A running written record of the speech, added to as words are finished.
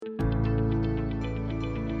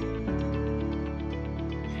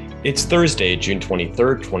It's Thursday, June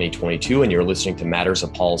 23rd, 2022, and you're listening to Matters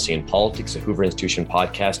of Policy and Politics, a Hoover Institution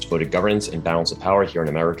podcast devoted to governance and balance of power here in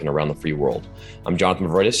America and around the free world. I'm Jonathan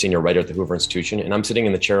Movroydis, senior writer at the Hoover Institution, and I'm sitting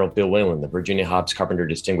in the chair of Bill Whalen, the Virginia Hobbs Carpenter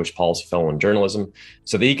Distinguished Policy Fellow in Journalism,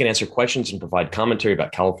 so that he can answer questions and provide commentary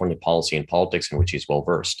about California policy and politics in which he's well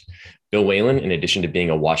versed. Bill Whalen, in addition to being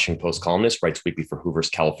a Washington Post columnist, writes weekly for Hoover's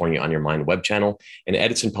California on Your Mind web channel and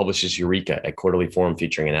edits and publishes Eureka, a quarterly forum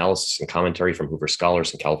featuring analysis and commentary from Hoover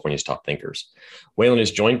scholars and California's top thinkers. Whalen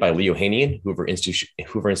is joined by Lee Ohanian, Hoover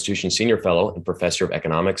Institution Senior Fellow and Professor of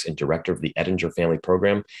Economics and Director of the Ettinger Family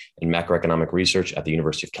Program in Macroeconomic Research at the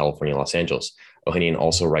University of California, Los Angeles. Ohanian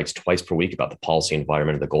also writes twice per week about the policy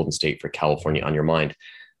environment of the Golden State for California on Your Mind.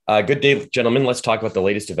 Good day, gentlemen. Let's talk about the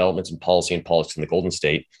latest developments in policy and politics in the Golden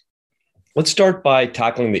State. Let's start by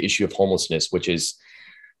tackling the issue of homelessness, which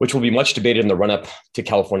will be much debated in the run-up to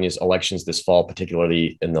California's elections this fall,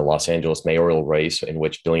 particularly in the Los Angeles mayoral race, in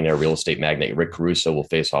which billionaire real estate magnate Rick Caruso will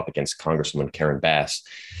face off against Congresswoman Karen Bass.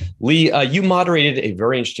 Lee, you moderated a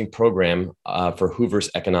very interesting program for Hoover's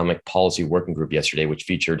Economic Policy Working Group yesterday, which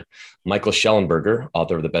featured Michael Shellenberger,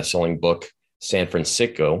 author of the best-selling book San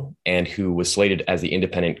Francisco, and who was slated as the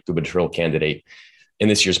independent gubernatorial candidate in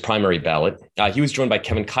this year's primary ballot. He was joined by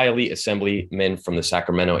Kevin Kiley, assemblyman from the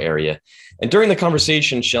Sacramento area. And during the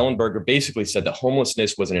conversation, Shellenberger basically said that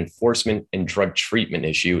homelessness was an enforcement and drug treatment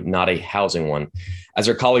issue, not a housing one. As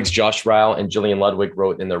our colleagues Josh Rao and Jillian Ludwig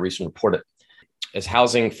wrote in their recent report, as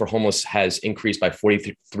housing for homeless has increased by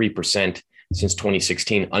 43% since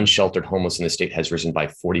 2016, unsheltered homeless in the state has risen by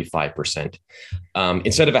 45%.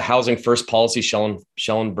 Instead of a housing first policy,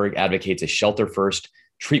 Shellenberger advocates a shelter first,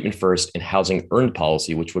 treatment first, and housing earned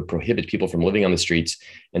policy, which would prohibit people from living on the streets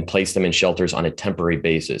and place them in shelters on a temporary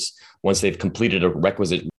basis. Once they've completed a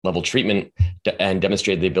requisite level treatment and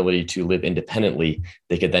demonstrated the ability to live independently,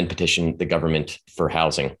 they could then petition the government for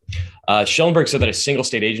housing. Shellenberger said that a single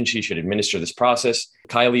state agency should administer this process.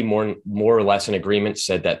 Kiley, more or less in agreement,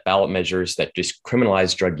 said that ballot measures that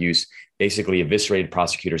discriminalize drug use basically eviscerated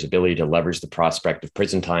prosecutors' ability to leverage the prospect of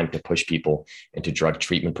prison time to push people into drug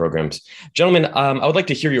treatment programs. Gentlemen, I would like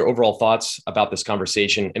to hear your overall thoughts about this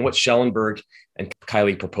conversation and what Shellenberger and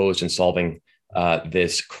Kiley proposed in solving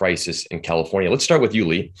this crisis in California. Let's start with you,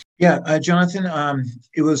 Lee. Yeah, Jonathan,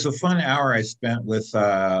 it was a fun hour I spent with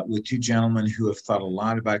two gentlemen who have thought a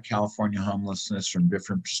lot about California homelessness from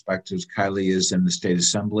different perspectives. Kiley is in the state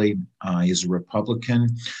assembly. He's a Republican.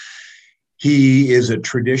 He is a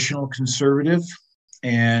traditional conservative,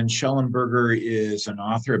 and Shellenberger is an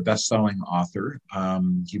author, a best-selling author.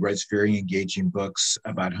 He writes very engaging books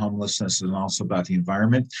about homelessness and also about the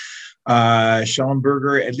environment.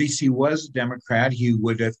 Shellenberger, at least he was a Democrat. He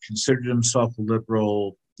would have considered himself a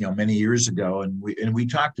liberal, many years ago, and we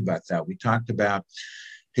talked about that. We talked about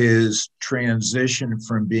his transition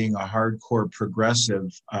from being a hardcore progressive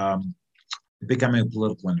to becoming a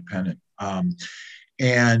political independent.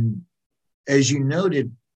 And as you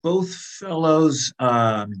noted, both fellows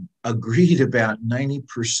agreed about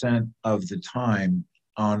 90% of the time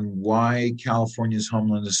on why California's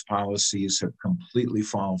homelessness policies have completely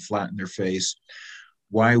fallen flat in their face,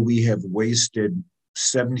 why we have wasted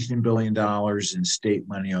 $17 billion in state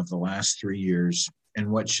money over the last 3 years, and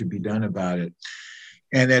what should be done about it.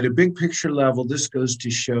 And at a big picture level, this goes to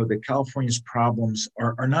show that California's problems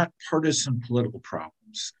are not partisan political problems.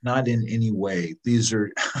 Not in any way. These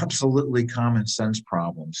are absolutely common sense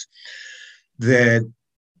problems that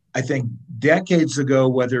I think decades ago,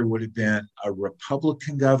 whether it would have been a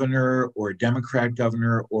Republican governor or a Democrat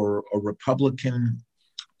governor or a Republican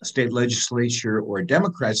state legislature or a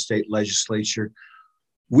Democrat state legislature,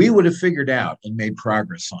 we would have figured out and made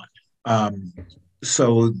progress on.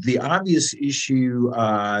 So the obvious issue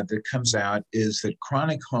that comes out is that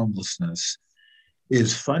chronic homelessness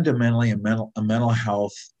is fundamentally a mental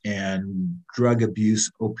health and drug abuse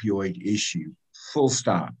opioid issue, full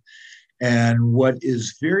stop. And what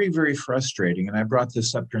is very, very frustrating, and I brought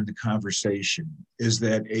this up during the conversation, is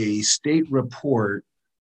that a state report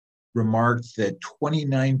remarked that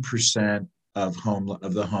 29% of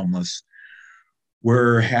the homeless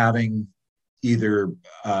were having either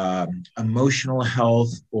emotional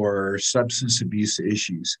health or substance abuse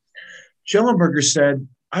issues. Shellenberger said,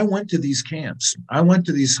 I went to these camps. I went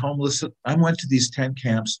to these 10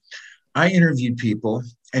 camps. I interviewed people,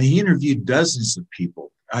 and he interviewed dozens of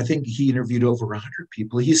people. I think he interviewed over 100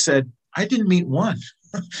 people. He said, I didn't meet one.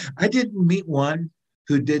 I didn't meet one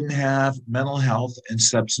who didn't have mental health and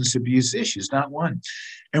substance abuse issues, not one.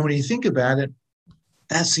 And when you think about it,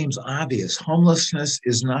 that seems obvious. Homelessness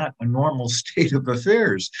is not a normal state of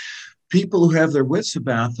affairs. People who have their wits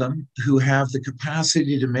about them, who have the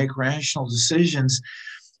capacity to make rational decisions,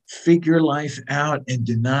 figure life out and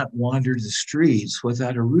do not wander the streets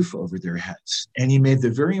without a roof over their heads. And he made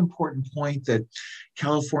the very important point that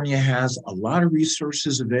California has a lot of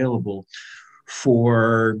resources available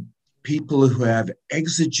for people who have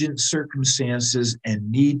exigent circumstances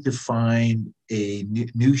and need to find a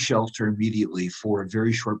new shelter immediately for a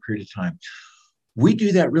very short period of time. We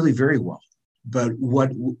do that really very well. But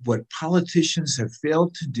what politicians have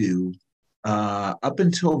failed to do up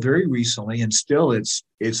until very recently, and still it's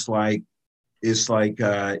like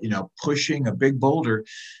pushing a big boulder,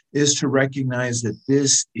 is to recognize that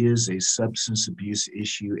this is a substance abuse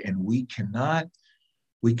issue, and we cannot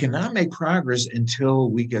make progress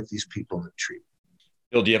until we get these people in treatment.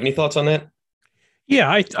 Bill, do you have any thoughts on that?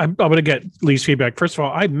 Yeah, I'm going to get Lee's feedback. First of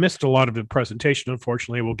all, I missed a lot of the presentation.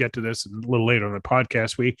 Unfortunately, we'll get to this a little later on the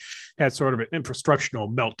podcast. We had sort of an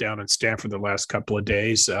infrastructural meltdown in Stanford the last couple of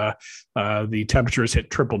days. The temperatures hit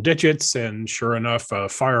triple digits, and sure enough, a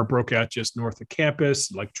fire broke out just north of campus.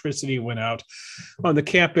 Electricity went out on the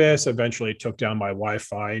campus, eventually took down my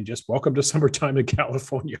Wi-Fi, and just welcome to summertime in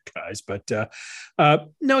California, guys. But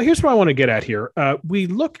no, here's what I want to get at here. We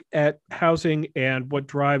look at housing, and what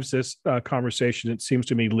drives this conversation, it seems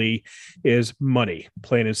to me, Lee, is money,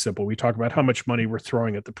 plain and simple. We talk about how much money we're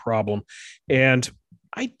throwing at the problem. And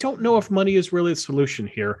I don't know if money is really the solution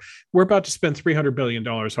here. We're about to spend $300 billion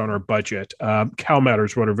on our budget. Cal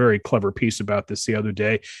Matters wrote a very clever piece about this the other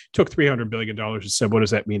day. Took $300 billion and said, what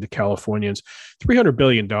does that mean to Californians? $300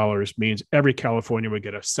 billion means every Californian would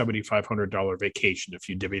get a $7,500 vacation if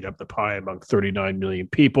you divvied up the pie among 39 million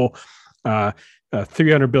people.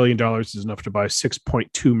 $300 billion is enough to buy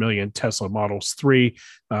 6.2 million Tesla Models 3.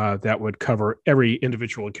 That would cover every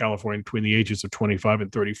individual in California between the ages of 25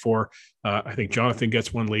 and 34. I think Jonathan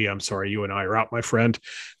gets one, Lee. I'm sorry, you and I are out, my friend.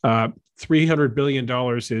 $300 billion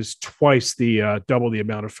is twice the double the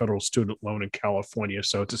amount of federal student loan in California.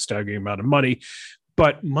 So it's a staggering amount of money.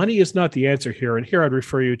 But money is not the answer here. And here I'd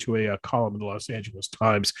refer you to a column in the Los Angeles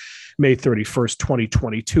Times, May 31st,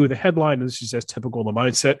 2022. The headline, and this is as typical of the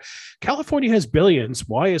mindset, California has billions.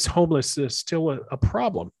 Why is homelessness still a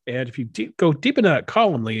problem? And if you go deep into that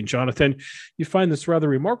column, Lee and Jonathan, you find this rather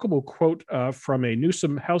remarkable quote from a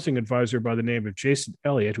Newsom housing advisor by the name of Jason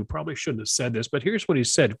Elliott, who probably shouldn't have said this, but here's what he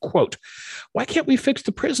said, quote, why can't we fix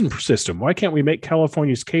the prison system? Why can't we make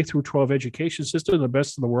California's K-12 education system the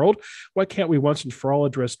best in the world? Why can't we once and for all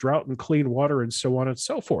address drought and clean water and so on and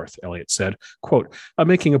so forth? Elliott said, quote, I'm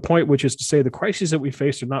making a point, which is to say the crises that we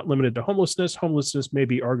face are not limited to homelessness. Homelessness may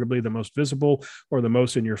be arguably the most visible or the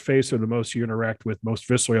most in your face or the most you interact with most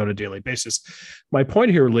viscerally on a daily basis. My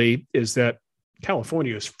point here, Lee, is that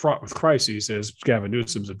California is fraught with crises, as Gavin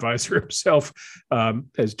Newsom's advisor himself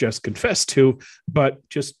has just confessed to, but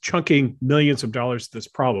just chunking millions of dollars to this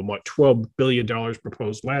problem, what, $12 billion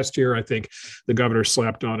proposed last year. I think the governor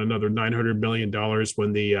slapped on another $900 million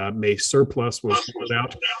when the May surplus was put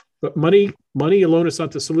out. But money alone is not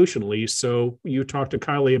the solution, Lee. So you talked to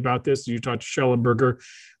Kylie about this, you talked to Schellenberger.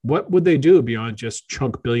 What would they do beyond just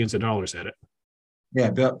chunk billions of dollars at it? Yeah,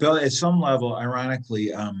 Bill, at some level,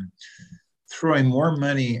 ironically, throwing more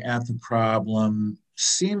money at the problem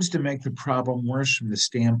seems to make the problem worse from the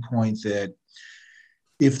standpoint that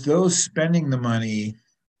if those spending the money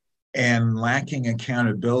and lacking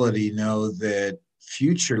accountability know that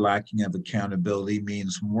future lacking of accountability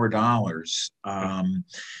means more dollars,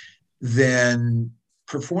 then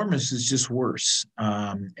performance is just worse.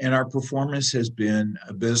 And our performance has been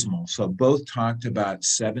abysmal. So both talked about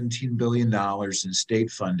 $17 billion in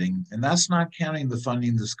state funding, and that's not counting the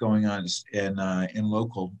funding that's going on in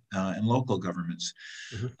local governments.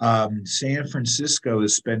 Mm-hmm. San Francisco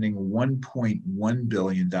is spending $1.1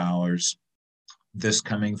 billion this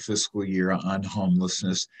coming fiscal year on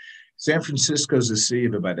homelessness. San Francisco is a city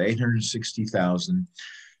of about 860,000.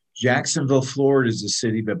 Jacksonville, Florida is a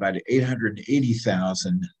city of about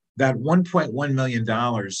 880,000. That $1.1 million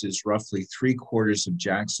is roughly 3/4 of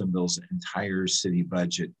Jacksonville's entire city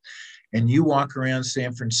budget. And you walk around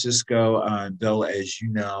San Francisco, Bill, as you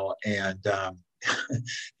know, and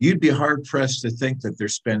you'd be hard pressed to think that they're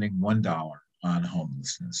spending $1 on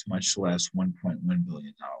homelessness, much less $1.1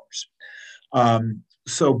 billion.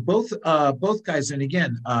 So both guys, and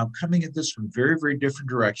again, coming at this from very, very different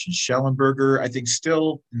directions. Schellenberger, I think,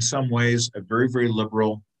 still in some ways a very, very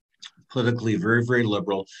liberal, politically very, very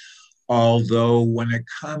liberal. Although when it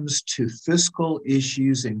comes to fiscal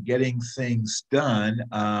issues and getting things done,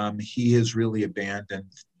 he has really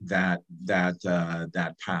abandoned that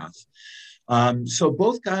path. So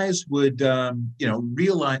both guys would,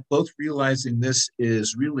 realizing this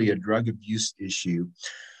is really a drug abuse issue.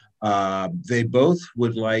 They both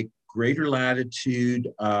would like greater latitude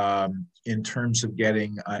in terms of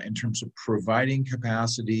providing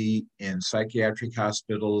capacity in psychiatric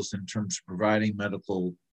hospitals, in terms of providing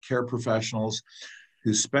medical care professionals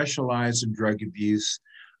who specialize in drug abuse.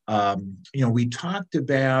 We talked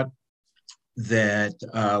about that.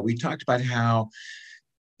 We talked about how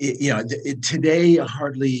today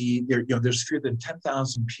there's fewer than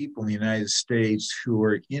 10,000 people in the United States who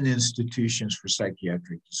are in institutions for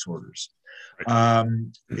psychiatric disorders.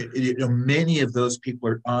 Many of those people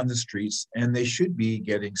are on the streets, and they should be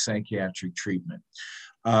getting psychiatric treatment.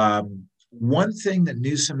 One thing that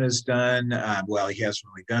Newsom has done, he hasn't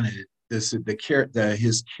really done it.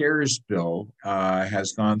 His CARES bill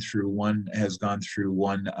has gone through one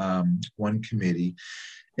committee,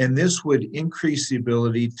 and this would increase the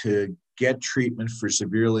ability to get treatment for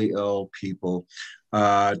severely ill people,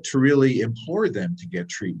 to really implore them to get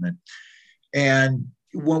treatment. And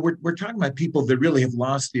when we're talking about people that really have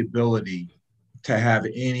lost the ability to have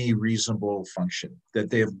any reasonable function, that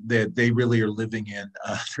they really are living in,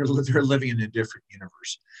 they're living in a different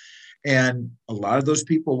universe. And a lot of those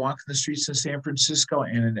people walking the streets in San Francisco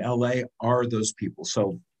and in LA are those people.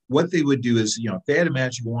 So what they would do is, if they had a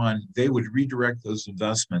magic wand, they would redirect those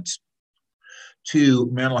investments to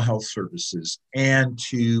mental health services and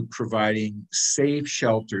to providing safe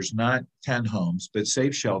shelters, not tent homes, but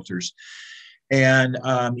safe shelters. And,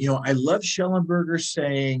 I love Shellenberger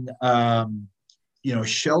saying,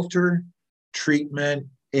 shelter, treatment,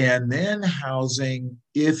 and then housing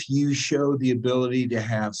if you show the ability to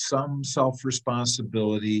have some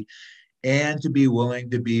self-responsibility and to be willing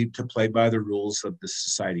to play by the rules of the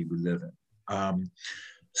society we live in.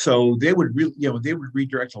 So they would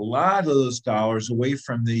redirect a lot of those dollars away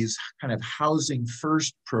from these kind of housing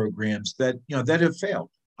first programs that have failed.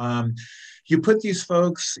 You put these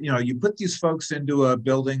folks into a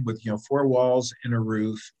building with 4 walls and a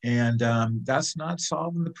roof, and that's not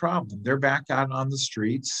solving the problem. They're back out on the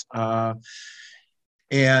streets,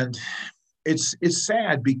 and it's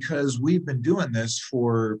sad because we've been doing this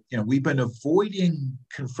we've been avoiding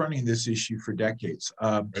confronting this issue for decades.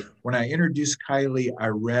 When I introduced Kylie, I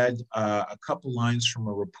read a couple lines from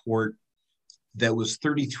a report that was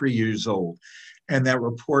 33 years old, and that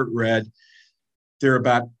report read, there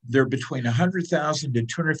are between 100,000 to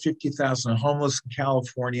 250,000 homeless in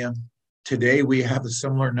California. Today, we have a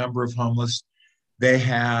similar number of homeless.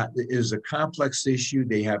 It is a complex issue.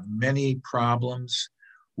 They have many problems.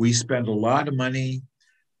 We spend a lot of money,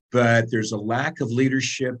 but there's a lack of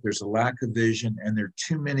leadership, there's a lack of vision, and there are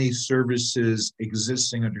too many services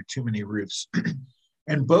existing under too many roofs.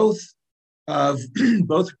 And both of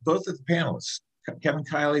the panelists, Kevin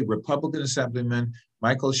Kiley, Republican Assemblyman,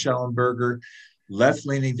 Michael Shellenberger,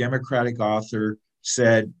 left-leaning Democratic author,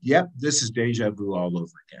 said, yep, this is deja vu all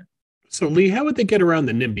over again. So, Lee, how would they get around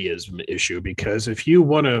the NIMBYism issue? Because if you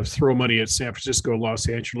want to throw money at San Francisco, Los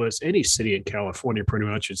Angeles, any city in California pretty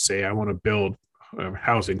much should say, I want to build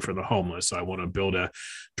housing for the homeless. I want to build a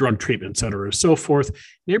drug treatment center and so forth.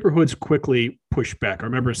 Neighborhoods quickly push back. I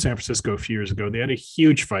remember in San Francisco a few years ago, they had a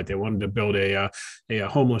huge fight. They wanted to build a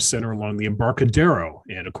homeless center along the Embarcadero.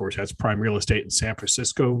 And of course, that's prime real estate in San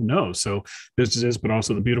Francisco. No. So businesses, but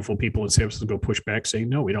also the beautiful people in San Francisco push back saying,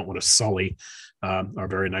 no, we don't want to sully our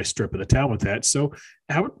very nice strip of the town with that. So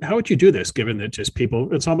how would you do this, given that just people,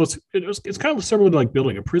 it's kind of similar to like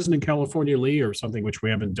building a prison in California, Lee, or something which we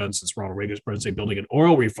haven't done since Ronald Reagan's presidency, building an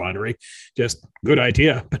oil refinery. Just good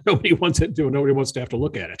idea, but nobody wants to have to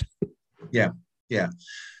look at it. Yeah.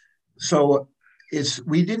 So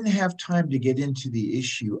we didn't have time to get into the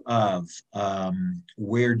issue of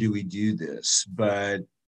where do we do this, but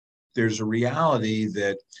there's a reality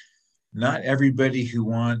that not everybody who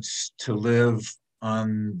wants to live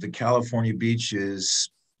on the California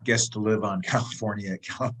beaches gets to live on California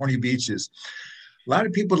beaches. A lot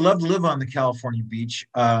of people love to live on the California beach.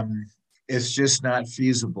 It's just not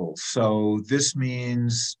feasible. So this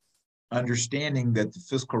means understanding that the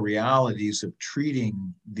fiscal realities of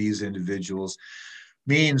treating these individuals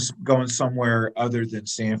means going somewhere other than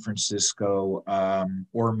San Francisco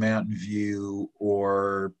or Mountain View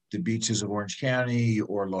or the beaches of Orange County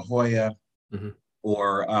or La Jolla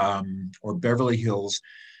or Beverly Hills.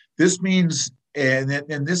 This means, and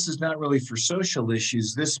this is not really for social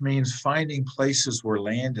issues, this means finding places where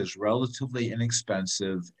land is relatively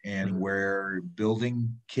inexpensive and where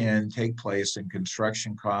building can take place and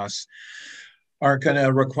construction costs aren't going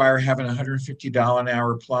to require having a $150 an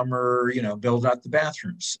hour plumber, build out the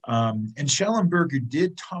bathrooms. And Shellenberger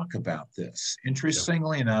did talk about this.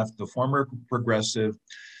 Interestingly enough, the former progressive,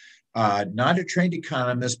 not a trained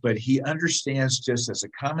economist, but he understands just as a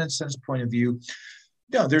common sense point of view,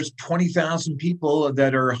 No, there's 20,000 people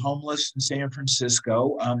that are homeless in San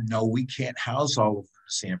Francisco. No, we can't house all of them in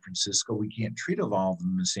San Francisco. We can't treat all of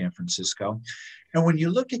them in San Francisco. And when you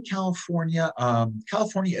look at California,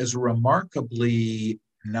 California is a remarkably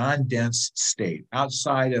non-dense state.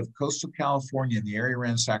 Outside of coastal California and the area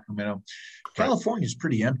around Sacramento, California is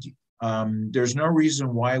pretty empty. There's no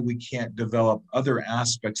reason why we can't develop other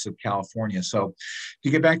aspects of California. So to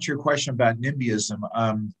get back to your question about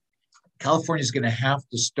NIMBYism, California is going to have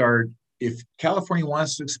to start, if California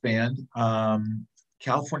wants to expand,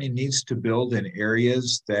 California needs to build in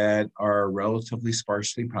areas that are relatively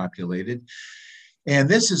sparsely populated.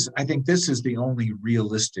 And I think this is the only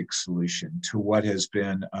realistic solution to what has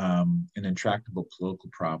been an intractable political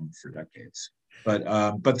problem for decades. But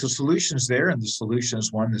the solution's there, and the solution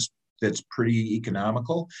is one that's pretty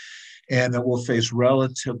economical and that will face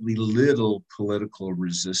relatively little political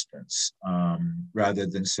resistance, rather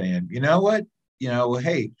than saying, you know what,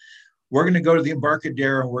 hey, we're going to go to the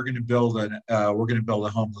Embarcadero and we're going to build a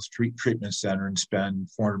homeless treatment center and spend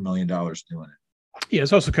 $400 million doing it. Yeah,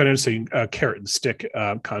 it's also kind of interesting carrot and stick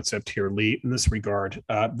concept here, Lee, in this regard.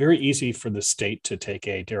 Very easy for the state to take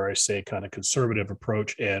a, dare I say, kind of conservative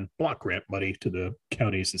approach and block grant money to the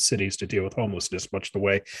counties and cities to deal with homelessness, much the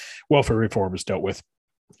way welfare reform is dealt with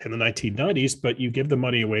in the 1990s. But you give the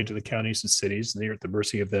money away to the counties and cities, and they're at the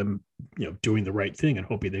mercy of them, doing the right thing and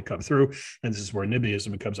hoping they come through. And this is where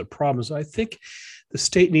NIMBYism becomes a problem. So I think the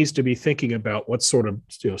state needs to be thinking about what sort of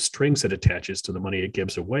strings it attaches to the money it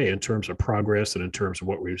gives away in terms of progress and in terms of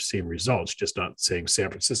what we've seen results. Just not saying San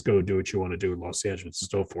Francisco, do what you want to do in Los Angeles and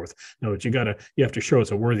so forth. No, but you have to show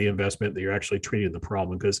it's a worthy investment, that you're actually treating the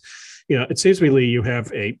problem. Because it seems to me, Lee, you have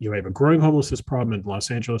a growing homelessness problem in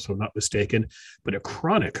Los Angeles, if I'm not mistaken, but a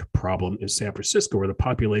chronic problem in San Francisco where the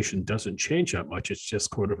population doesn't change that much. It's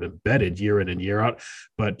just sort of embedded year in and year out,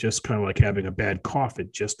 but just kind of like having a bad cough,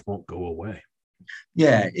 it just won't go away.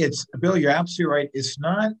 Yeah, Bill, you're absolutely right. It's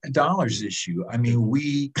not a dollars issue. I mean,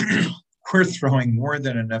 we're throwing more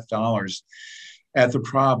than enough dollars at the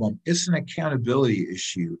problem. It's an accountability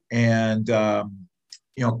issue. And,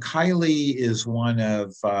 Kiley is one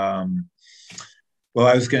of, I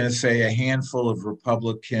was going to say a handful of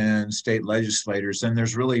Republican state legislators, and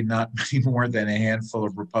there's really not many more than a handful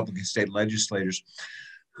of Republican state legislators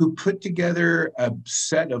who put together a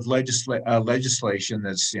set of legislation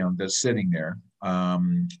that's sitting there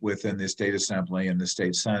within the state assembly and the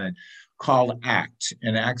state senate called ACT,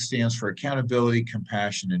 and ACT stands for Accountability,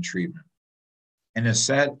 Compassion, and Treatment. And it's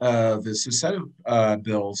a set of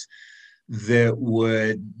bills that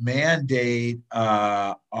would mandate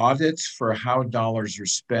audits for how dollars are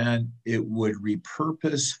spent. It would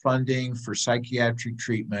repurpose funding for psychiatric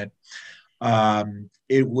treatment.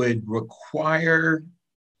 It would require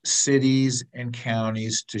cities and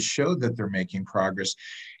counties to show that they're making progress.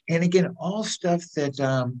 And again, all stuff that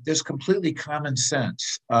is completely common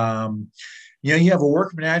sense. You have a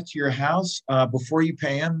workman out to your house before you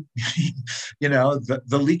pay him. The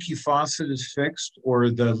leaky faucet is fixed, or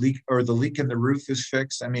the leak in the roof is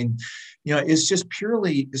fixed. I mean, it's just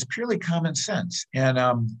purely common sense.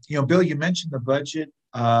 And Bill, you mentioned the budget,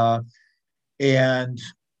 and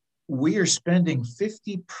we are spending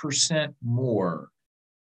 50% more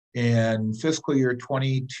in fiscal year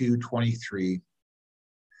 22-23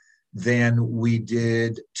 than we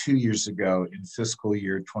did 2 years ago in fiscal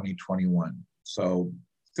year 2021. So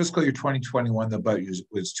fiscal year 2021, the budget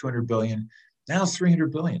was $200 billion. Now it's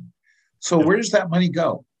 $300 billion. So where does that money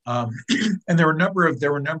go? And there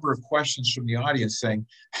were a number of questions from the audience saying,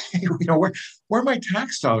 hey, where are my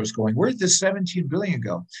tax dollars going? Where did this $17 billion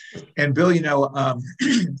go? And Bill,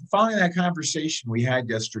 following that conversation we had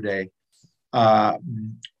yesterday,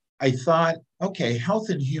 I thought, okay, Health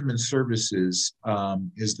and Human Services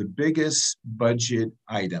is the biggest budget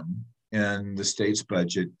item in the state's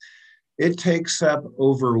budget. It takes up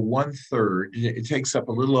over 1/3. It takes up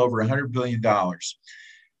a little over $100 billion.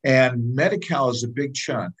 And Medi-Cal is a big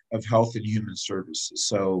chunk of Health and Human Services.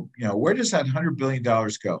 So, where does that $100 billion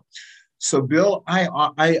go? So, Bill,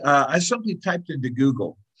 I simply typed into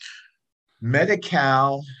Google,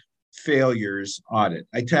 Medi-Cal failures audit.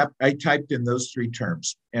 I typed in those three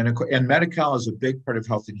terms, and Medi-Cal is a big part of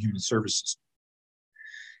Health and Human Services.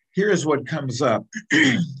 Here is what comes up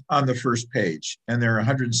on the first page, and there are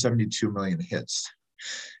 172 million hits.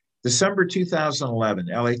 December 2011,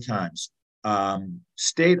 LA Times,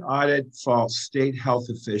 state audit faults state health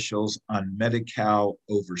officials on Medi-Cal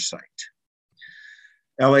oversight.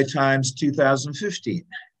 LA Times 2015,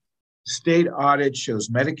 state audit shows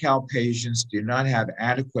Medi-Cal patients do not have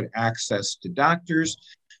adequate access to doctors.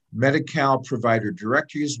 Medi-Cal provider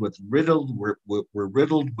directories were riddled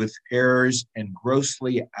with errors and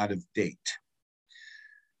grossly out of date.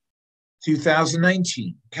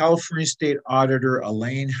 2019, California State Auditor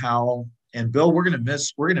Elaine Howell, and Bill, we're going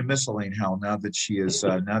to miss Elaine Howell now that she is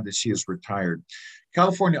retired.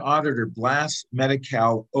 California Auditor blasts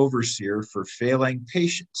Medi-Cal overseer for failing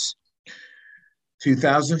patients.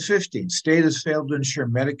 2015, state has failed to ensure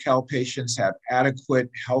Medi-Cal patients have adequate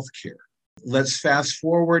health care. Let's fast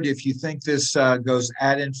forward. If you think this goes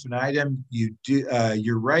ad infinitum,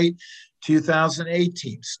 you're right.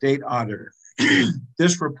 2018, state auditor.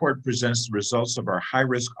 This report presents the results of our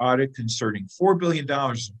high-risk audit concerning $4 billion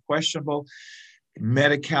in questionable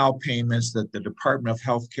Medi-Cal payments that the Department of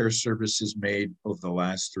Healthcare Services made over the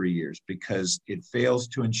last 3 years because it fails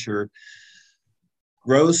to ensure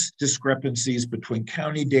gross discrepancies between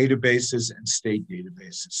county databases and state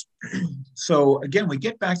databases. So again, we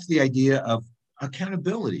get back to the idea of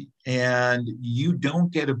accountability, and you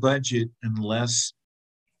don't get a budget unless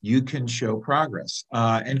you can show progress.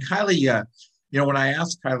 And Kylie, when I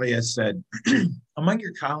asked Kylie, I said, among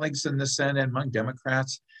your colleagues in the Senate, among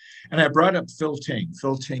Democrats, and I brought up Phil Ting.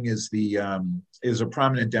 Phil Ting is a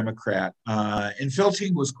prominent Democrat, and Phil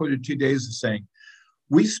Ting was quoted 2 days as saying,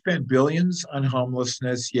 "We spent billions on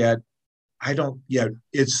homelessness, yet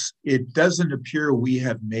it doesn't appear we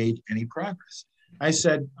have made any progress." I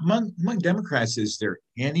said, among Democrats, is there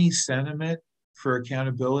any sentiment for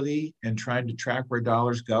accountability and trying to track where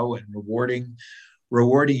dollars go and rewarding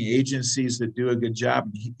agencies that do a good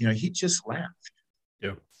job? And he just laughed.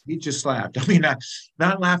 Yeah, he just laughed. I mean,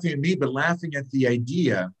 not laughing at me, but laughing at the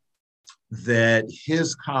idea that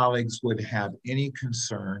his colleagues would have any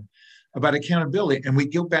concern about accountability. And we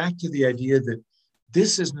go back to the idea that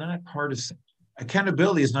this is not partisan.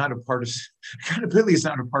 Accountability is not a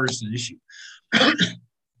partisan issue.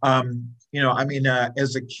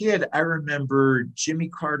 As a kid, I remember Jimmy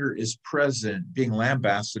Carter is President being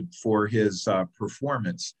lambasted for his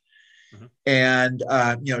performance. Mm-hmm. And,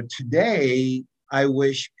 today I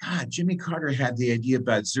wish, God, Jimmy Carter had the idea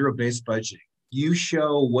about zero-based budgeting. You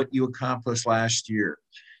show what you accomplished last year,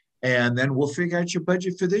 and then we'll figure out your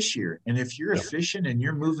budget for this year. And if you're efficient and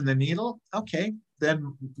you're moving the needle, okay,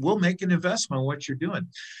 then we'll make an investment in what you're doing.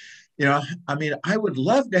 I would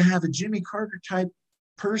love to have a Jimmy Carter type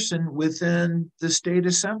person within the state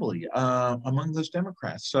assembly among those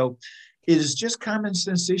Democrats. So it is just common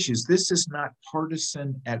sense issues. This is not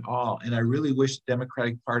partisan at all. And I really wish the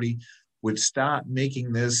Democratic Party would stop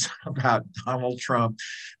making this about Donald Trump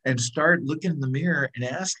and start looking in the mirror and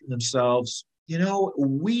asking themselves,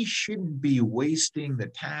 we shouldn't be wasting the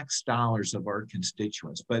tax dollars of our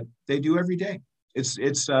constituents, but they do every day. It's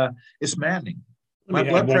maddening. My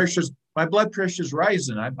blood pressure's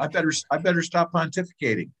rising. I better stop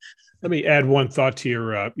pontificating. Let me add one thought to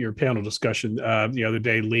your panel discussion the other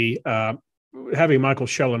day, Lee. Having Michael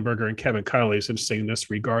Shellenberger and Kevin Kiley is interesting in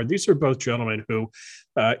this regard. These are both gentlemen who,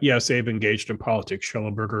 yes, they've engaged in politics.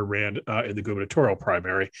 Shellenberger ran in the gubernatorial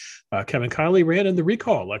primary. Kevin Kiley ran in the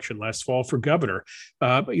recall election last fall for governor.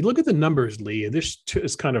 But you look at the numbers, Lee, and this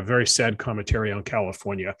is kind of very sad commentary on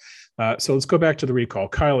California. So let's go back to the recall.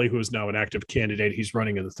 Kiley, who is now an active candidate, he's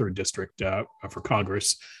running in the 3rd District for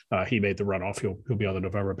Congress. He made the runoff. He'll be on the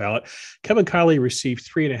November ballot. Kevin Kiley received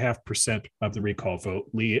 3.5% of the recall vote.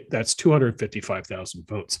 Lee, that's 255,000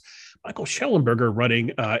 votes. Michael Shellenberger running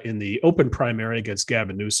in the open primary against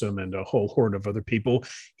Gavin Newsom and a whole horde of other people,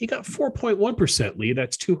 he got 4.1%, Lee.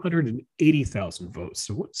 That's 280,000 votes.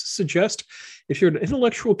 So what does this suggest? If you're an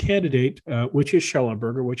intellectual candidate, which is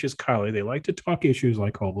Shellenberger, which is Kiley, they like to talk issues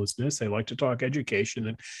like homelessness. They like to talk education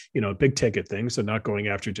and, big ticket things and not going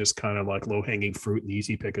after just kind of like low hanging fruit and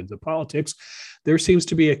easy pickings of politics. There seems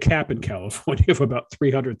to be a cap in California of about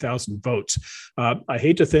 300,000 votes. I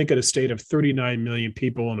hate to think in a state of 39 million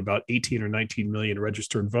people and about 18 or 19 million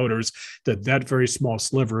registered voters that very small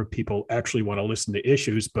sliver of people actually want to listen to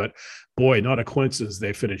issues. But boy, not a coincidence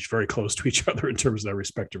they finished very close to each other in terms of their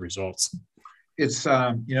respective results. It's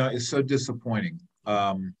it's so disappointing.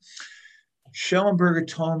 Shellenberger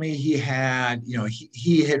told me he had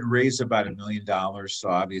raised about $1 million. So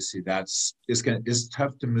obviously it's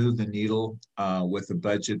tough to move the needle with a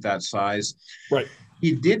budget that size. Right.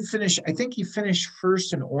 He did finish, I think he finished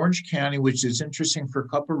first in Orange County, which is interesting for a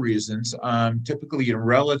couple of reasons. Typically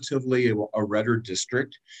relatively a redder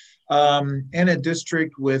district and a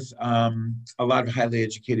district with a lot of highly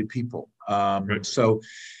educated people. Right. So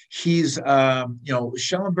he's,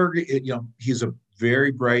 Shellenberger, he's a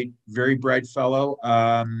very bright fellow.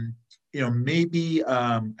 Maybe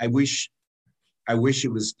I wish I wish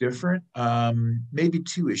it was different. Maybe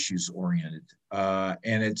two issues oriented,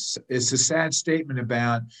 and it's a sad statement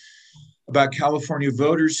about California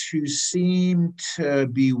voters who seem to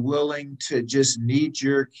be willing to just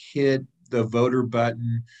knee-jerk hit the voter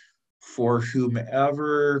button for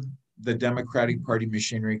whomever the Democratic Party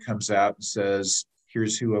machinery comes out and says,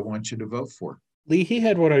 here's who I want you to vote for. Lee, he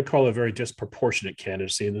had what I'd call a very disproportionate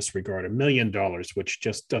candidacy in this regard, $1 million, which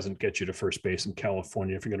just doesn't get you to first base in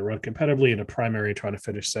California. If you're going to run competitively in a primary and try to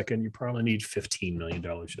finish second, you probably need $15 million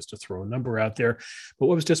just to throw a number out there. But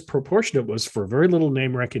what was disproportionate was for very little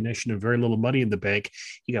name recognition and very little money in the bank,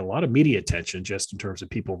 he got a lot of media attention just in terms of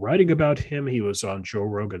people writing about him. He was on Joe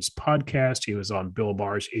Rogan's podcast. He was on Bill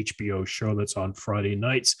Maher's HBO show that's on Friday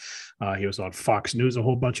nights. He was on Fox News a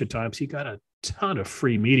whole bunch of times. He got a ton of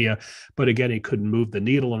free media, but again, he couldn't move the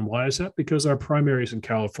needle. And why is that? Because our primaries in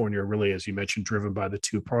California are really, as you mentioned, driven by the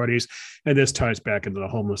two parties. And this ties back into the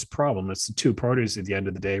homeless problem. It's the two parties at the end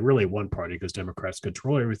of the day, really one party, because Democrats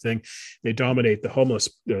control everything. They dominate the homeless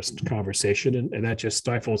conversation, and that just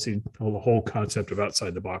stifles the whole concept of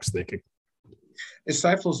outside the box thinking. It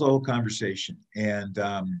stifles the whole conversation. And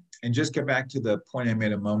just get back to the point I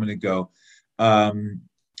made a moment ago.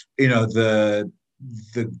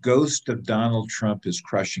 The ghost of Donald Trump is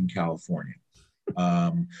crushing California,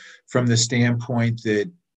 from the standpoint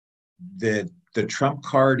that the Trump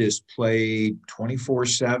card is played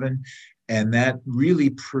 24/7, and that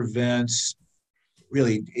really prevents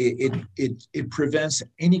it prevents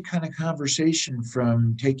any kind of conversation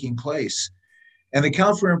from taking place. And the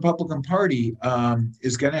California Republican Party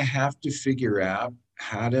is going to have to figure out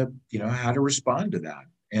how to respond to that.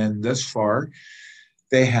 And thus far,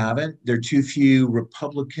 they haven't. There are too few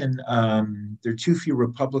Republican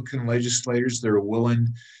legislators that are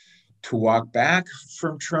willing to walk back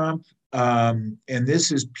from Trump. And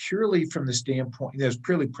this is purely from the standpoint, there's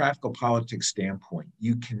purely practical politics standpoint.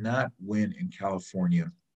 You cannot win in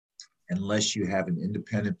California unless you have an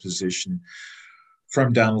independent position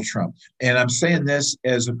from Donald Trump. And I'm saying this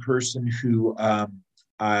as a person who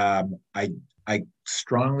I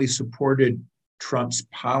strongly supported Trump's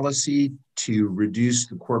policy to reduce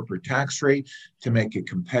the corporate tax rate, to make it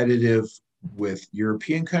competitive with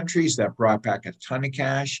European countries. That brought back a ton of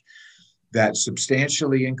cash, that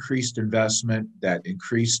substantially increased investment, that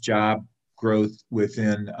increased job growth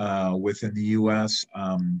within the U.S.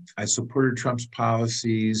 I supported Trump's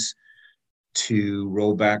policies to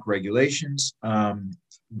roll back regulations,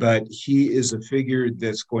 but he is a figure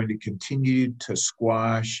that's going to continue to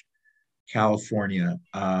squash California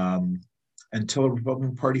until the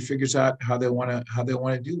Republican Party figures out how they want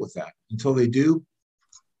to deal with that. Until they do,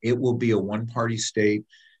 it will be a one-party state,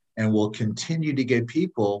 and we'll continue to get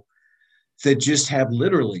people that just have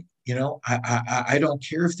literally, I don't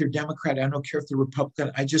care if they're Democrat, I don't care if they're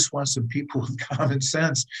Republican. I just want some people with common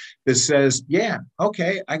sense that says, yeah,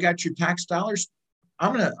 okay, I got your tax dollars.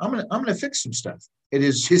 I'm gonna fix some stuff.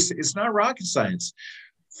 It's not rocket science.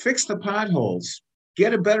 Fix the potholes.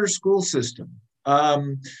 Get a better school system.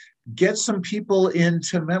 Get some people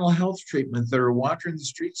into mental health treatment that are wandering the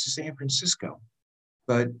streets of San Francisco.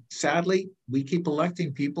 But sadly, we keep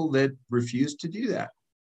electing people that refuse to do that.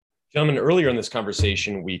 Gentlemen, earlier in this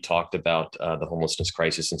conversation, we talked about the homelessness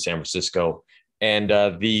crisis in San Francisco and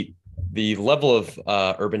the level of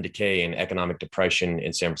urban decay and economic depression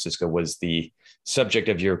in San Francisco was the subject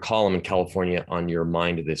of your column in California on Your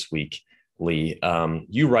Mind this week, Lee.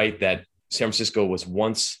 You write that San Francisco was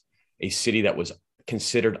once a city that was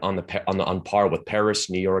considered on par with Paris,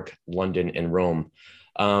 New York, London, and Rome.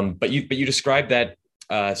 But you described that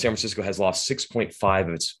San Francisco has lost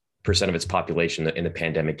 6.5% of its population in the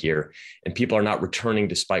pandemic year, and people are not returning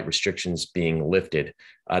despite restrictions being lifted.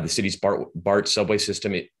 The city's BART subway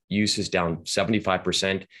system use is down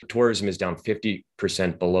 75%. Tourism is down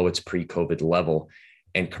 50% below its pre-COVID level,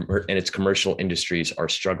 and its commercial industries are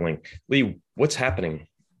struggling. Lee, what's happening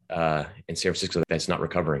in San Francisco that's not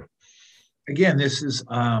recovering? Again, it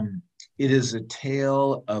is a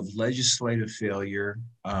tale of legislative failure,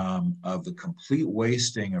 of the complete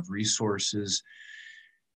wasting of resources,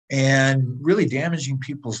 and really damaging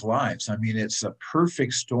people's lives. I mean, it's a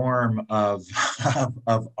perfect storm of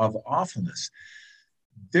awfulness.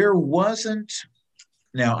 There wasn't.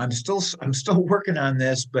 Now, I'm still working on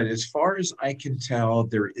this, but as far as I can tell,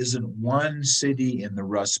 there isn't one city in the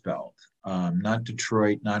Rust Belt, not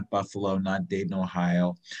Detroit, not Buffalo, not Dayton,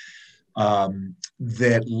 Ohio,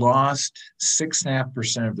 that lost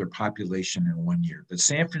 6.5% of their population in 1 year. But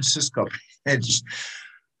San Francisco managed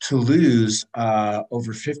to lose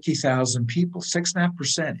over 50,000 people,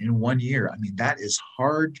 6.5% in 1 year. I mean, that is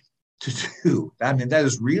hard to do. I mean, that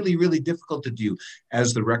is really, really difficult to do,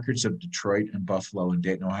 as the records of Detroit and Buffalo and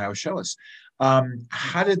Dayton, Ohio show us.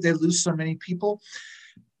 How did they lose so many people?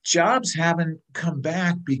 Jobs haven't come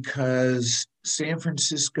back because San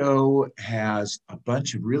Francisco has a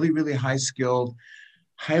bunch of really, really high-skilled,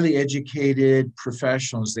 highly educated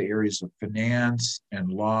professionals, the areas of finance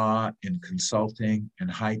and law and consulting and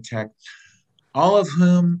high tech, all of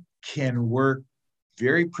whom can work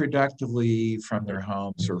very productively from their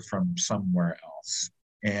homes or from somewhere else.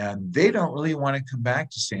 And they don't really want to come back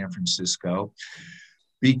to San Francisco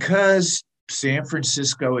because San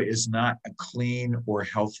Francisco is not a clean or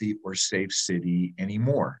healthy or safe city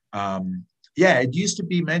anymore. It used to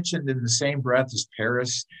be mentioned in the same breath as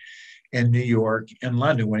Paris and New York and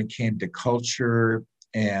London when it came to culture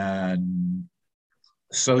and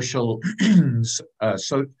social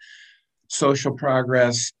social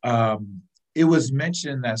progress. It was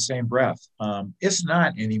mentioned in that same breath. It's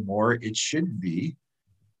not anymore. It shouldn't be.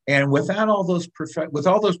 And without all those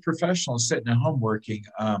professionals sitting at home working,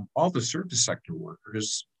 all the service sector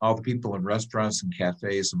workers, all the people in restaurants and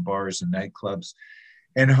cafes and bars and nightclubs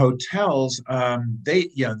and hotels,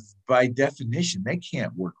 by definition, they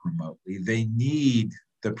can't work remotely. They need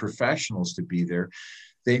the professionals to be there.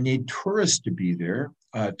 They need tourists to be there.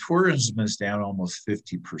 Tourism is down almost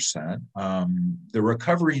 50%. The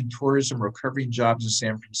recovery in tourism, recovery in jobs in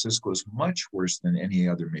San Francisco is much worse than any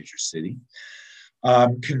other major city.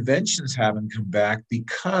 Conventions haven't come back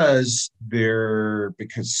because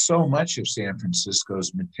so much of San Francisco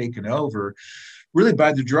has been taken over really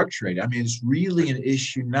by the drug trade. I mean, it's really an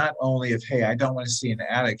issue not only of, hey, I don't want to see an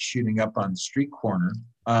addict shooting up on the street corner,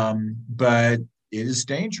 but it is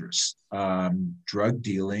dangerous. Drug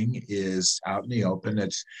dealing is out in the open.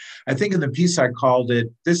 I think in the piece I called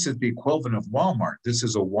it, this is the equivalent of Walmart. This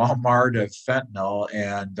is a Walmart of fentanyl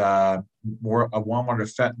and a Walmart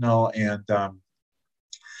of fentanyl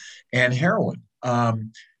and heroin.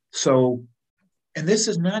 And this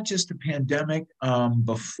is not just a pandemic.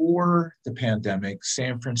 Before the pandemic,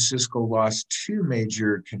 San Francisco lost two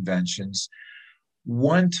major conventions,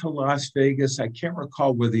 one to Las Vegas. I can't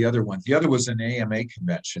recall where the other one. The other was an AMA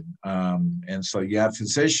convention. And so you have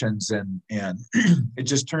physicians and it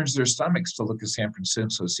just turns their stomachs to look at San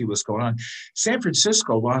Francisco, see what's going on. San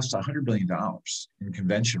Francisco lost $100 billion in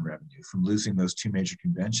convention revenue from losing those two major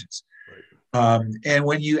conventions. Right. And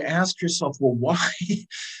when you ask yourself, well, why,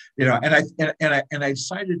 and I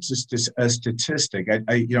cited just a statistic.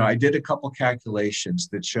 I did a couple calculations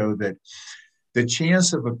that show that the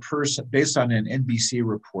chance of a person, based on an NBC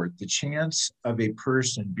report, the chance of a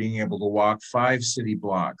person being able to walk 5 city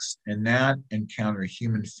blocks and not encounter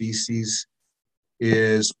human feces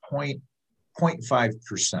is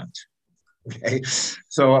 0.5%. Okay,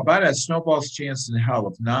 so about a snowball's chance in hell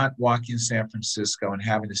of not walking San Francisco and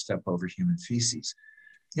having to step over human feces.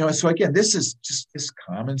 So again, this is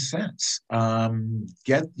common sense. Clean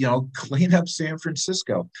up San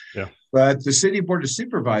Francisco. Yeah. But the city board of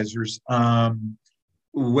supervisors they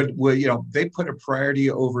put a priority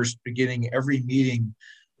over beginning every meeting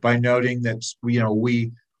by noting that we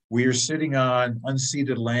are sitting on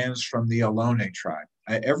unceded lands from the Ohlone tribe.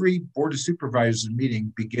 Every board of supervisors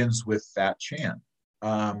meeting begins with that chant,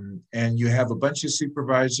 and you have a bunch of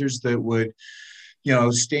supervisors that would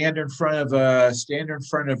stand in front of a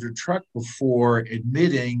truck before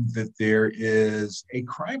admitting that there is a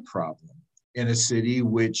crime problem in a city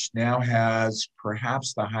which now has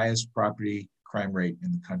perhaps the highest property crime rate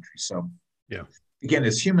in the country. So, yeah, again,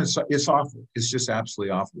 it's awful. It's just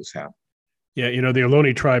absolutely awful what's happening. Yeah, the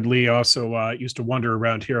Ohlone tribe, Lee, also used to wander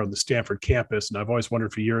around here on the Stanford campus, and I've always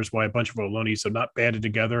wondered for years why a bunch of Ohlones have not banded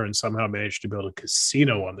together and somehow managed to build a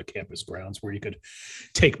casino on the campus grounds where you could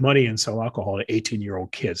take money and sell alcohol to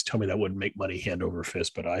 18-year-old kids. Tell me that wouldn't make money hand over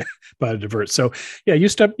fist, but I divert. So, yeah, you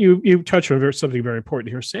touch on something very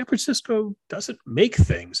important here. San Francisco doesn't make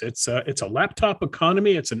things. It's a laptop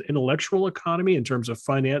economy. It's an intellectual economy in terms of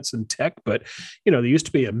finance and tech. But there used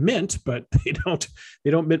to be a mint, but they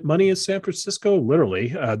don't mint money in San Francisco.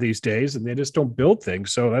 Literally these days, and they just don't build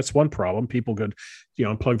things. So that's one problem. People could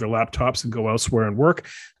unplug their laptops and go elsewhere and work.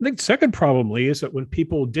 I think the second problem, Lee, is that when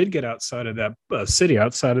people did get outside of that city,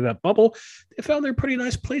 outside of that bubble, they found they're pretty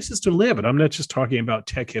nice places to live. And I'm not just talking about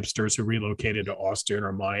tech hipsters who relocated to Austin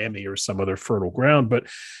or Miami or some other fertile ground, but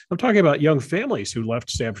I'm talking about young families who left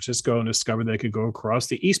San Francisco and discovered they could go across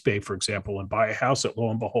the East Bay, for example, and buy a house that, lo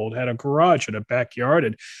and behold, had a garage and a backyard.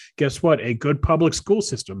 And guess what? A good public school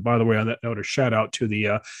system. By the way, on that note, note, a shout out to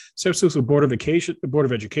the San Francisco Board of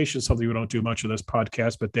Education, something we don't do much of this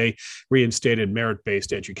podcast, but they reinstated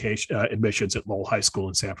merit-based education admissions at Lowell High School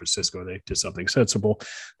in San Francisco. They did something sensible.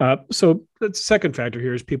 So the second factor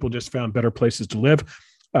here is people just found better places to live.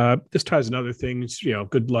 This ties in other things.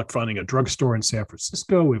 Good luck finding a drugstore in San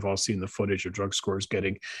Francisco. We've all seen the footage of drugstores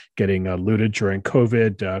getting looted during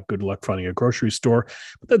COVID. Good luck finding a grocery store.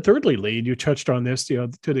 But then thirdly, Lee, you touched on this, to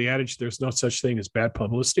the adage, there's no such thing as bad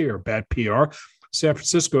publicity or bad PR. San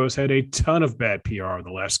Francisco has had a ton of bad PR in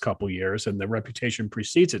the last couple of years, and the reputation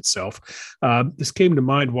precedes itself. This came to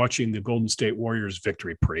mind watching the Golden State Warriors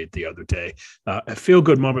victory parade the other day. A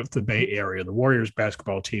feel-good moment for the Bay Area. The Warriors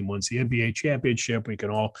basketball team wins the NBA championship. We can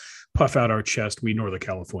all puff out our chest. We Northern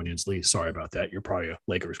Californians, Lee, sorry about that. You're probably a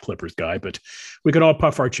Lakers Clippers guy, but we can all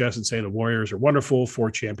puff our chest and say the Warriors are wonderful.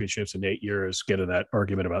 4 championships in 8 years. Get into that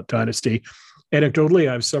argument about dynasty. Anecdotally,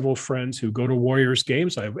 I have several friends who go to Warriors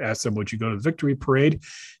games. I've asked them, would you go to the victory parade?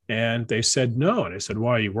 And they said no. And I said,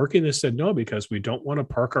 why are you working? They said no, because we don't want to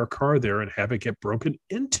park our car there and have it get broken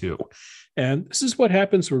into. And this is what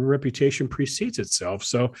happens when reputation precedes itself.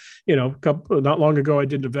 So, not long ago, I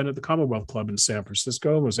did an event at the Commonwealth Club in San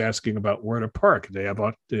Francisco and was asking about where to park. They have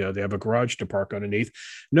a garage to park underneath.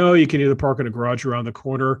 No, you can either park in a garage around the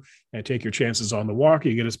corner and take your chances on the walk.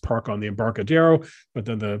 You can just park on the Embarcadero. But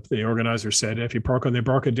then the organizer said, if you park on the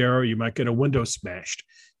Embarcadero, you might get a window smashed.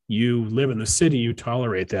 You live in the city, you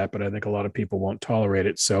tolerate that, but I think a lot of people won't tolerate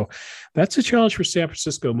it. So that's a challenge for San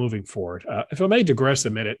Francisco moving forward. If I may digress a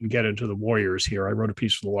minute and get into the Warriors here, I wrote a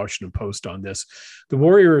piece for the Washington Post on this. The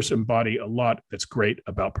Warriors embody a lot that's great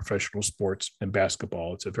about professional sports and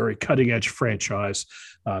basketball. It's a very cutting-edge franchise.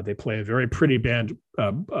 They play a very pretty brand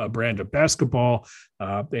of basketball.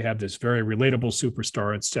 They have this very relatable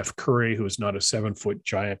superstar in Steph Curry, who is not a 7-foot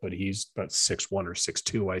giant, but he's about 6'1" or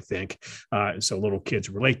 6'2", I think. And so little kids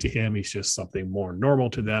relate to him. He's just something more normal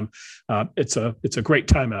to them. It's a great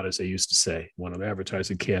timeout, as they used to say, one of the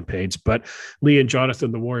advertising campaigns. But Lee and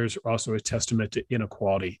Jonathan, the Warriors are also a testament to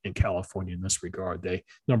inequality in California in this regard.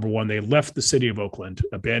 Number one, they left the city of Oakland,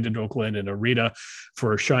 abandoned Oakland, an arena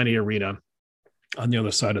for a shiny arena on the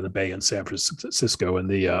other side of the bay in San Francisco in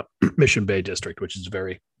the Mission Bay district, which is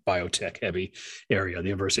very biotech heavy area. The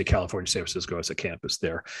University of California, San Francisco has a campus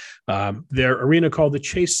there. Their arena called the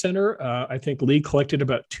Chase Center, I think Lee collected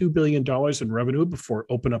about $2 billion in revenue before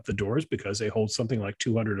open up the doors, because they hold something like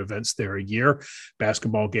 200 events there a year,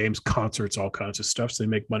 basketball games, concerts, all kinds of stuff. So they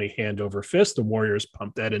make money hand over fist. The Warriors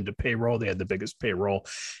pump that into payroll. They had the biggest payroll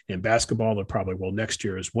in basketball. They probably will next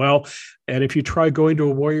year as well. And if you try going to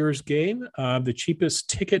a Warriors game, the cheapest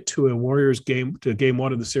ticket to a Warriors game, to game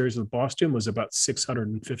one of the series in Boston, was about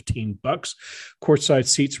 $615. Courtside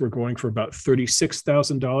seats were going for about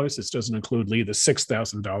 $36,000. This doesn't include, Lee, the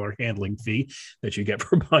 $6,000 handling fee that you get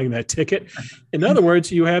for buying that ticket. In other words,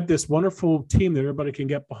 you have this wonderful team that everybody can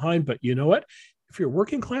get behind, but you know what? If you're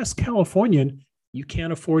working class Californian, you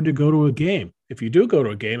can't afford to go to a game. If you do go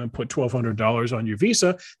to a game and put $1,200 on your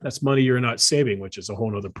visa, that's money you're not saving, which is a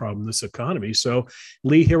whole other problem in this economy. So,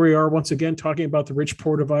 Lee, here we are once again talking about the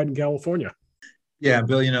rich-poor divide in California. Yeah,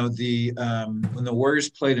 Bill, when the Warriors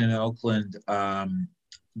played in Oakland,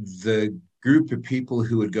 the group of people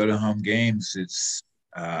who would go to home games, it's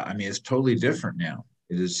totally different now.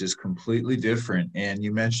 It is just completely different. And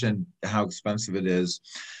you mentioned how expensive it is.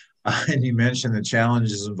 And you mentioned the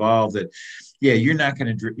challenges involved that, yeah, you're not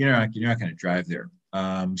going to drive there.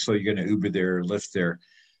 So you're going to Uber there, or Lyft there.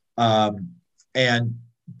 And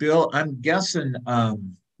Bill, I'm guessing,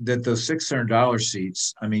 that those $600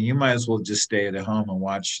 seats, you might as well just stay at home and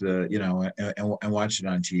watch and watch it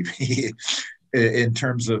on TV in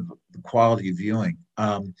terms of the quality of viewing.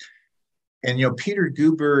 And Peter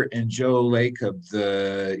Guber and Joe Lacob,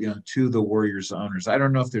 two of the Warriors owners. I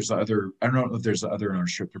don't know if there's other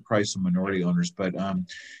ownership. They're probably some minority owners, but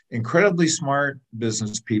incredibly smart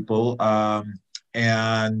business people.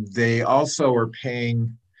 And they also are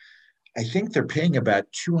paying, I think they're paying about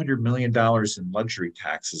 $200 million in luxury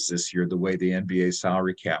taxes this year, the way the NBA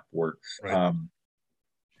salary cap works. Right.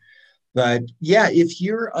 But yeah, if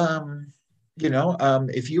you're,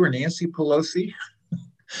 if you were Nancy Pelosi,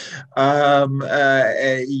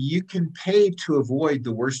 you can pay to avoid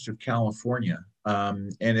the worst of California.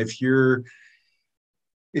 And if you're,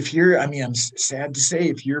 I'm sad to say,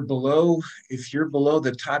 if you're below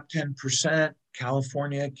the top 10%,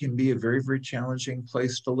 California can be a very, very challenging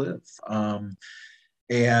place to live.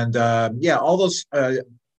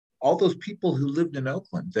 All those people who lived in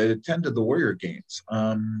Oakland that attended the Warrior games,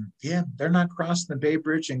 they're not crossing the Bay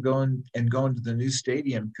Bridge and going to the new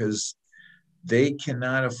stadium because they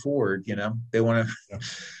cannot afford, they want to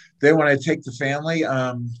Then when I take the family,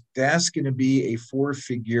 that's going to be a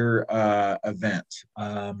 4-figure event.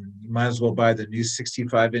 You might as well buy the new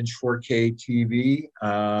 65-inch 4K TV,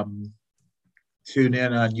 tune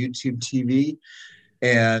in on YouTube TV,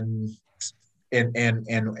 and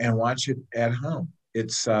watch it at home.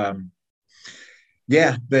 It's but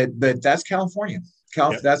that's California.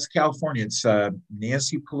 That's California. It's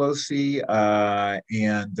Nancy Pelosi,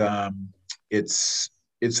 and it's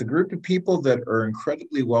a group of people that are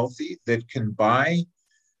incredibly wealthy, that can buy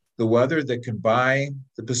the weather, that can buy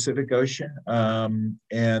the Pacific Ocean,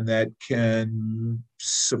 and that can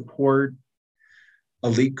support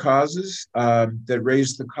elite causes that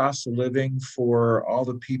raise the cost of living for all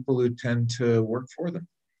the people who tend to work for them.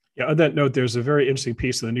 Yeah, on that note, there's a very interesting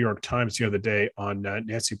piece in the New York Times the other day on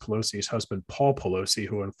Nancy Pelosi's husband, Paul Pelosi,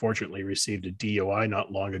 who unfortunately received a DUI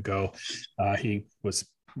not long ago. I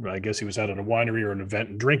guess he was out at a winery or an event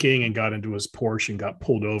and drinking and got into his Porsche and got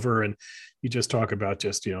pulled over. And you just talk about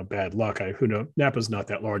just, bad luck. Who knows? Napa's not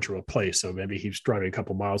that large of a place, so maybe he's driving a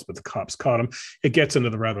couple miles, but the cops caught him. It gets into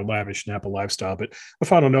the rather lavish Napa lifestyle. But a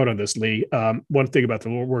final note on this, Lee. One thing about the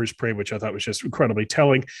Warriors Parade, which I thought was just incredibly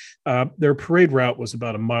telling, their parade route was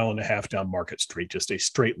about 1.5 miles down Market Street, just a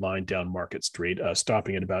straight line down Market Street,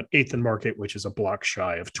 stopping at about 8th and Market, which is a block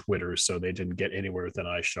shy of Twitter. So they didn't get anywhere with an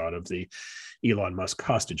eye shot of the Elon Musk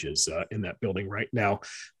hostages in that building right now.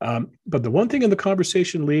 But the one thing in the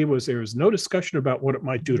conversation, Lee, was there was no discussion about what it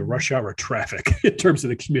might do to rush hour traffic in terms of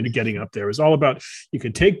the community getting up there. It was all about, you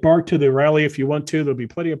can take BART to the rally if you want to. There'll be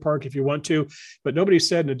plenty of park if you want to. But nobody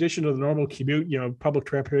said, in addition to the normal commute, public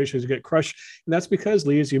transportation get crushed. And that's because,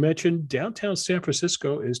 Lee, as you mentioned, downtown San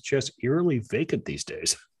Francisco is just eerily vacant these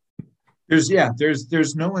days. There's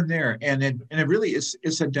no one there, and it really is.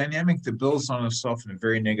 It's a dynamic that builds on itself in a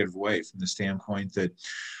very negative way, from the standpoint that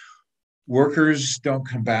workers don't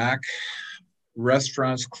come back,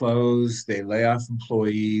 restaurants close, they lay off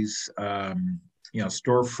employees,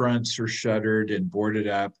 storefronts are shuttered and boarded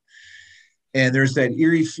up, and there's that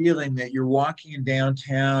eerie feeling that you're walking in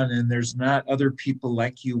downtown and there's not other people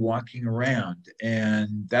like you walking around,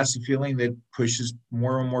 and that's a feeling that pushes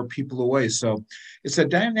more and more people away. So it's a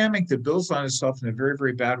dynamic that builds on itself in a very,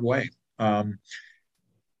 very bad way.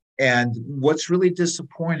 And what's really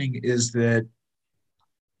disappointing is that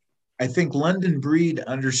I think London Breed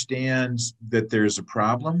understands that there's a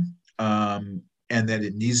problem, and that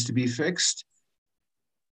it needs to be fixed.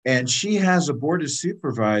 And she has a board of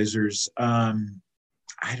supervisors, I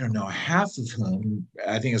don't know, half of whom,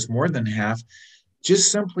 I think it's more than half,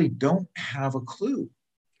 just simply don't have a clue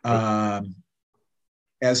as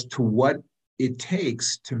to what it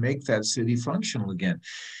takes to make that city functional again.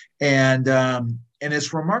 And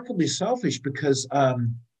it's remarkably selfish, because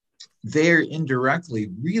they're indirectly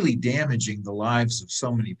really damaging the lives of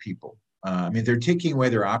so many people. They're taking away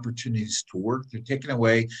their opportunities to work. They're taking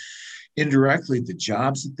away indirectly the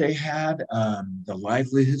jobs that they had, the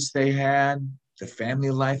livelihoods they had, the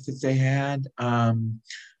family life that they had.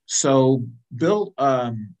 So, Bill,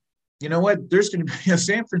 you know what? There's going to be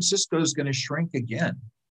San Francisco is going to shrink again,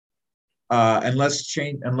 unless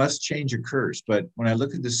change occurs. But when I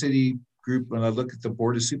look at the city group, when I look at the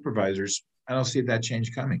board of supervisors, I don't see that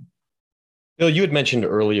change coming. Bill, you had mentioned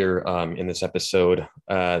earlier in this episode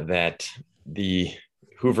that the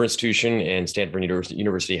Hoover Institution and Stanford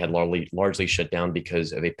University had largely shut down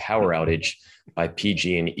because of a power outage by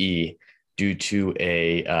PG&E due to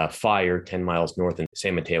a fire 10 miles north in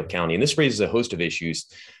San Mateo County. And this raises a host of issues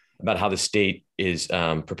about how the state is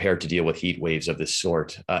prepared to deal with heat waves of this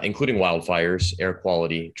sort, including wildfires, air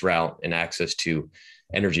quality, drought, and access to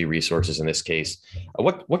energy resources in this case.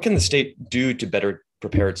 What can the state do to better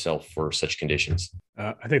prepare itself for such conditions?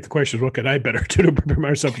 I think the question is, what can I better do to prepare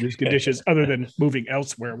myself for these conditions other than moving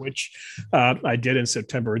elsewhere, which I did in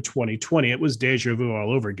September of 2020. It was deja vu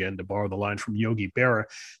all over again, to borrow the line from Yogi Berra.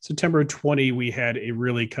 September 20, we had a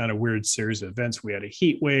really kind of weird series of events. We had a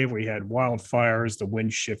heat wave. We had wildfires. The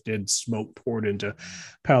wind shifted. Smoke poured into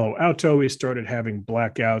Palo Alto. We started having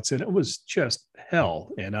blackouts, and it was just hell.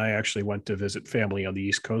 And I actually went to visit family on the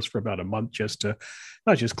East Coast for about a month just to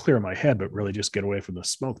not just clear my head, but really just get away from the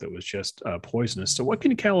smoke that was just poisonous. So what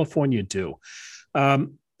can California do?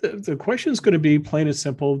 The question is going to be plain and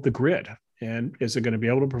simple, the grid. And is it going to be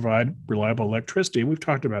able to provide reliable electricity? We've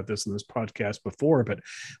talked about this in this podcast before, but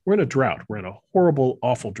we're in a drought. We're in a horrible,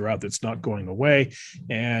 awful drought that's not going away.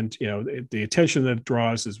 And, the attention that it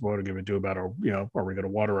draws is what are we going to do about our, are we going to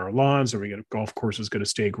water our lawns? Are we going to, golf courses going to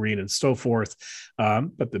stay green and so forth?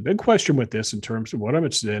 But the big question with this, in terms of what I'm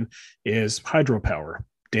interested in, is hydropower.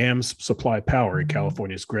 dams supply power in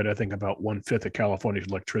California's grid. I think about 1/5 of California's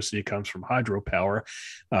electricity comes from hydropower.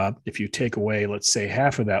 If you take away, let's say,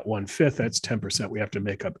 half of that 1/5, that's 10% we have to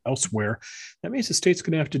make up elsewhere. That means the state's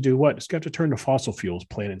going to have to do what? It's going to have to turn to fossil fuels,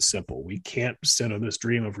 plain and simple. We can't sit on this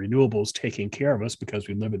dream of renewables taking care of us because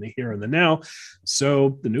we live in the here and the now.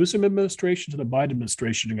 So the Newsom administration to the Biden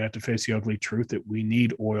administration are going to have to face the ugly truth that we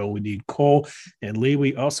need oil, we need coal, and Lee,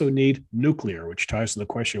 we also need nuclear, which ties to the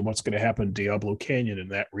question of what's going to happen in Diablo Canyon in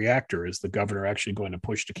that reactor. Is the governor actually going to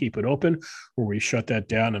push to keep it open, or we shut that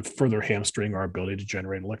down and further hamstring our ability to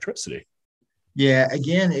generate electricity? Yeah,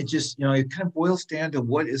 again, it just, it kind of boils down to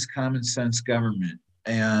what is common sense government.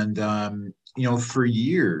 And, for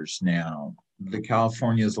years now, the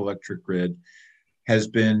California's electric grid has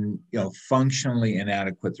been, functionally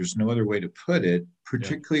inadequate. There's no other way to put it,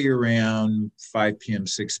 particularly around 5 p.m.,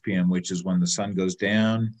 6 p.m., which is when the sun goes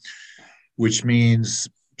down, which means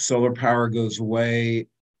solar power goes away.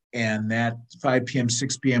 And that 5 p.m.,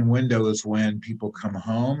 6 p.m. window is when people come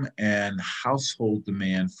home and household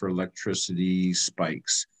demand for electricity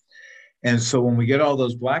spikes. And so when we get all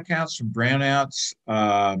those blackouts and brownouts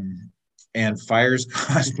and fires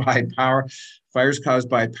caused by power,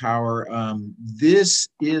 this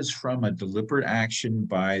is from a deliberate action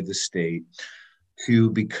by the state to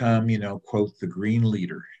become, quote, the green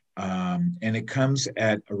leader. And it comes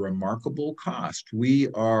at a remarkable cost. We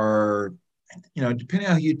are, depending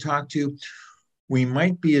on who you talk to, we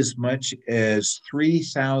might be as much as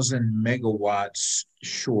 3,000 megawatts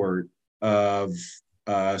short of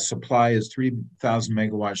supply, is 3,000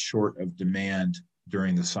 megawatts short of demand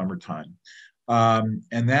during the summertime.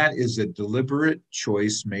 And that is a deliberate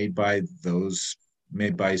choice made by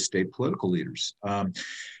state political leaders.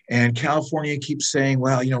 And California keeps saying,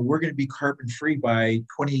 well, we're going to be carbon free by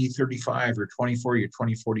 2035 or 2040 or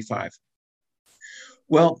 2045.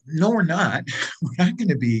 Well, no, we're not. We're not going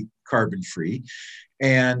to be carbon free.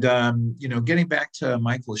 And, getting back to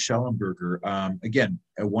Michael Shellenberger, again,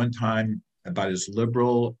 at one time, about as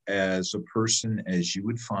liberal as a person as you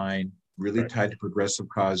would find, really tied to progressive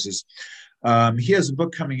causes. He has a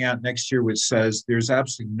book coming out next year which says there's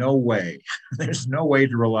absolutely no way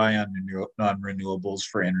to rely on non-renewables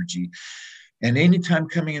for energy. And anytime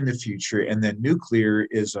coming in the future, and that nuclear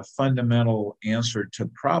is a fundamental answer to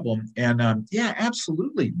the problem. And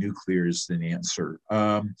absolutely, nuclear is the answer.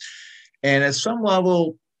 And at some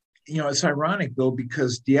level, it's ironic, though,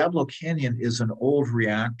 because Diablo Canyon is an old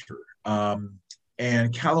reactor.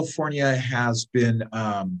 And California has been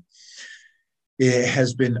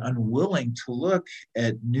unwilling to look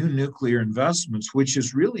at new nuclear investments, which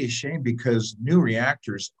is really a shame because new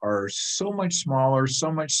reactors are so much smaller,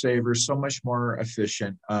 so much safer, so much more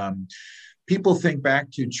efficient. People think back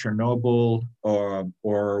to Chernobyl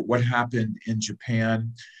or what happened in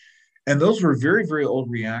Japan, and those were very, very old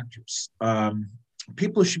reactors.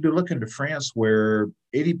 People should be looking to France, where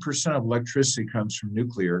 80% of electricity comes from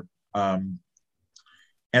nuclear, and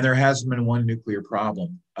there hasn't been one nuclear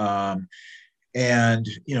problem. And,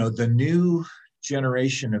 the new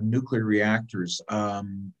generation of nuclear reactors,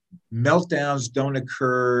 meltdowns don't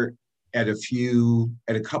occur at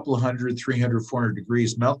a couple of 100, 300, 400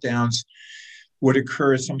 degrees. Meltdowns would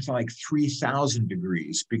occur at something like 3,000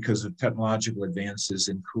 degrees because of technological advances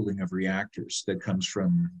in cooling of reactors that comes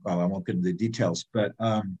from, well, I won't get into the details, but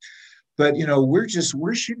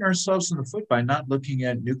we're shooting ourselves in the foot by not looking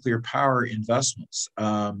at nuclear power investments.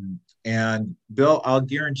 And Bill, I'll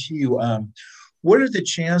guarantee you, what are the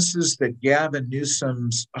chances that Gavin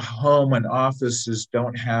Newsom's home and offices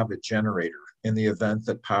don't have a generator in the event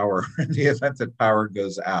that power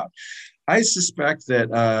goes out? I suspect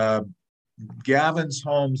that Gavin's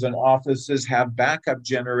homes and offices have backup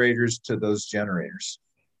generators to those generators.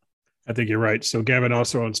 I think you're right. So Gavin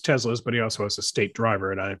also owns Teslas, but he also has a state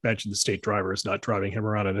driver, and I imagine the state driver is not driving him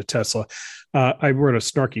around in a Tesla. I wrote a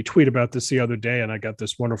snarky tweet about this the other day, and I got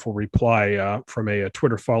this wonderful reply from a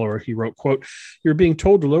Twitter follower. He wrote, quote, "You're being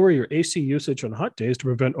told to lower your AC usage on hot days to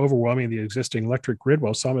prevent overwhelming the existing electric grid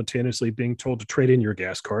while simultaneously being told to trade in your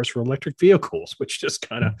gas cars for electric vehicles," which just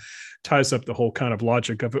kind of ties up the whole kind of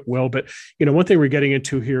logic of it well. But, one thing we're getting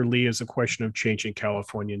into here, Lee, is a question of changing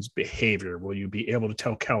Californians' behavior. Will you be able to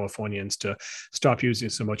tell Californians to stop using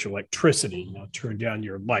so much electricity, turn down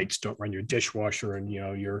your lights, don't run your dishwasher and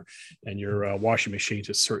your washing machines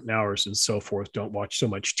at certain hours and so forth, don't watch so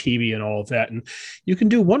much TV and all of that. And you can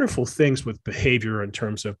do wonderful things with behavior in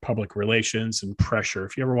terms of public relations and pressure.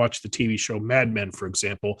 If you ever watch the TV show Mad Men, for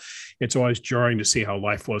example, it's always jarring to see how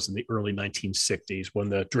life was in the early 1960s when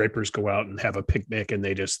the Drapers go out and have a picnic and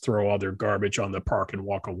they just throw all their garbage on the park and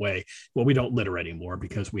walk away. Well, we don't litter anymore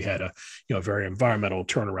because we had a very environmental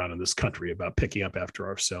turnaround in this country about picking up after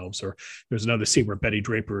ourselves. Or there's another scene where Betty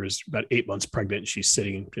Draper is about 8 months pregnant and she's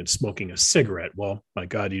sitting and smoking a cigarette. Well, my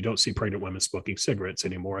God, you don't see pregnant women smoking cigarettes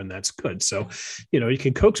anymore, and that's good. So, you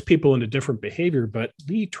can coax people into different behavior, but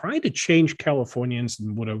Lee trying to change Californians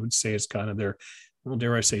and what I would say is kind of their, well,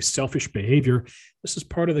 dare I say, selfish behavior. This is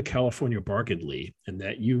part of the California bargain, Lee, and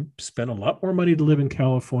that you spend a lot more money to live in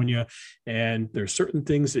California. And there's certain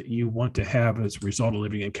things that you want to have as a result of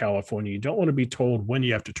living in California. You don't want to be told when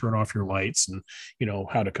you have to turn off your lights and,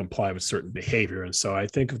 how to comply with certain behavior. And so I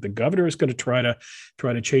think if the governor is going to try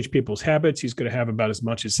to change people's habits, he's going to have about as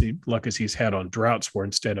much luck as he's had on droughts, where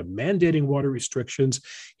instead of mandating water restrictions,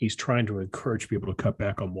 he's trying to encourage people to cut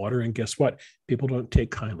back on water. And guess what? People don't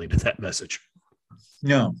take kindly to that message.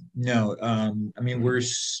 No. I mean,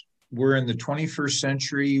 we're in the 21st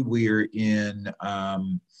century. We're in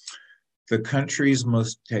the country's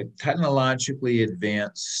most technologically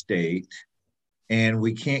advanced state, and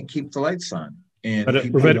we can't keep the lights on. And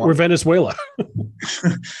but we're Venezuela.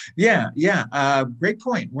 Yeah. Great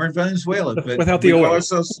point. We're in Venezuela, but without the oil.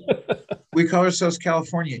 We call ourselves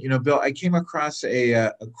California. Bill, I came across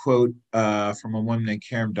a quote from a woman named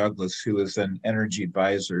Karen Douglas, who is an energy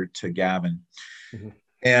advisor to Gavin. Mm-hmm.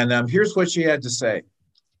 And here's what she had to say.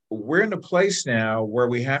 We're in a place now where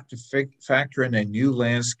we have to factor in a new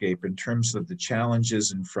landscape in terms of the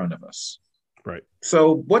challenges in front of us. Right.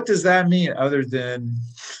 So what does that mean other than,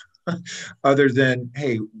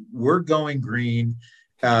 hey, we're going green,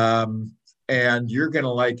 and you're going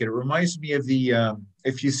to like it. It reminds me of the,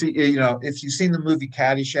 if you've seen the movie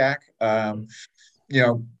Caddyshack,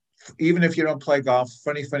 even if you don't play golf,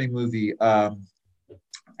 funny movie.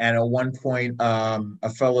 And at one point, a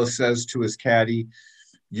fellow says to his caddy,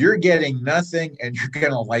 "You're getting nothing and you're going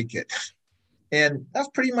to like it." And that's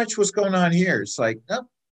pretty much what's going on here. It's like, nope,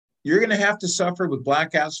 you're going to have to suffer with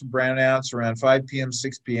blackouts and brownouts around 5 p.m.,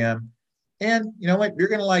 6 p.m. And you know what? You're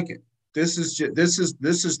going to like it. This is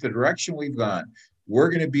the direction we've gone. We're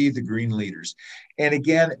going to be the green leaders. And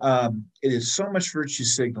again, it is so much virtue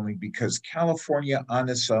signaling, because California on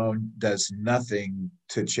its own does nothing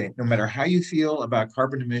to change. No matter how you feel about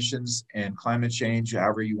carbon emissions and climate change,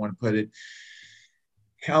 however you want to put it,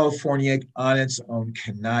 California on its own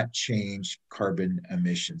cannot change carbon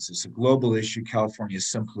emissions. It's a global issue. California is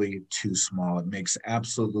simply too small. It makes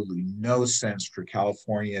absolutely no sense for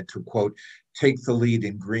California to, quote, take the lead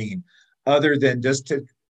in green, other than just to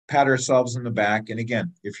pat ourselves on the back. And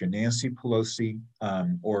again, if you're Nancy Pelosi,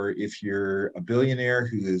 or if you're a billionaire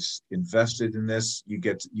who is invested in this, you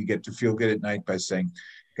get to feel good at night by saying,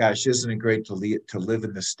 gosh, isn't it great to live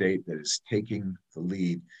in the state that is taking the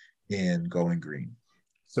lead in going green?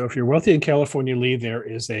 So if you're wealthy in California, Lee, there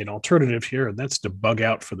is an alternative here, and that's to bug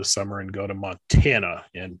out for the summer and go to Montana.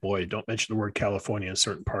 And boy, don't mention the word California in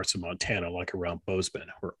certain parts of Montana, like around Bozeman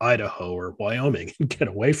or Idaho or Wyoming, and get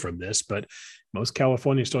away from this. But most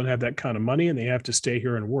Californians don't have that kind of money, and they have to stay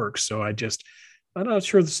here and work. So I'm not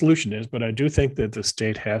sure the solution is, but I do think that the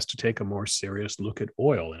state has to take a more serious look at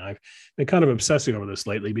oil. And I've been kind of obsessing over this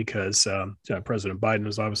lately because President Biden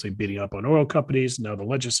is obviously beating up on oil companies. Now the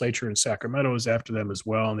legislature in Sacramento is after them as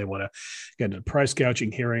well, and they want to get into price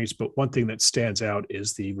gouging hearings. But one thing that stands out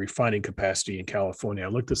is the refining capacity in California. I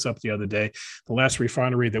looked this up the other day. The last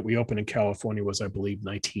refinery that we opened in California was, I believe,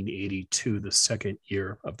 1982, the second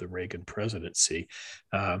year of the Reagan presidency.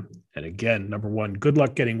 And again, number one, good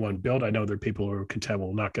luck getting one built. I know there are people who contend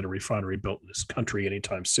we'll not get a refinery built in this country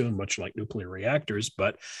anytime soon, much like nuclear reactors.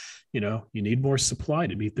 But, you need more supply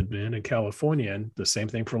to meet the demand in California. And the same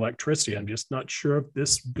thing for electricity. I'm just not sure if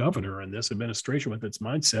this governor and this administration with its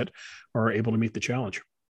mindset are able to meet the challenge.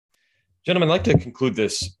 Gentlemen, I'd like to conclude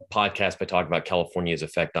this podcast by talking about California's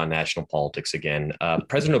effect on national politics again.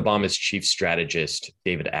 President Obama's chief strategist,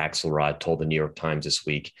 David Axelrod, told the New York Times this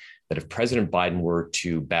week that if President Biden were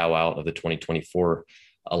to bow out of the 2024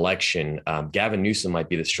 election, Gavin Newsom might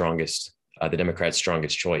be the Democrats'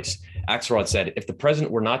 strongest choice. Axelrod said, if the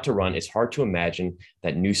president were not to run, it's hard to imagine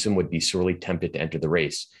that Newsom would be sorely tempted to enter the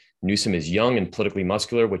race. Newsom is young and politically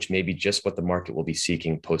muscular, which may be just what the market will be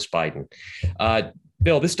seeking post-Biden.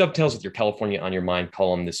 Bill, this dovetails with your California on Your Mind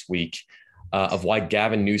column this week of why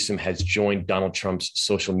Gavin Newsom has joined Donald Trump's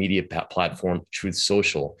social media platform, Truth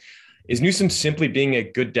Social. Is Newsom simply being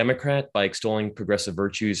a good Democrat by extolling progressive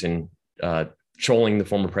virtues and trolling the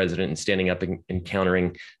former president and standing up and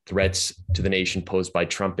countering threats to the nation posed by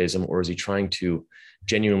Trumpism, or is he trying to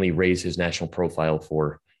genuinely raise his national profile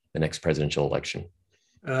for the next presidential election?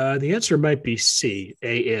 The answer might be C,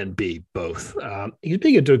 A and B, both. He's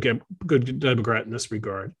being a good Democrat in this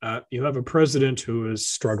regard. You have a president who is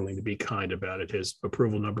struggling, to be kind about it. His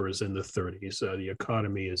approval number is in the 30s. The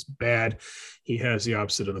economy is bad. He has the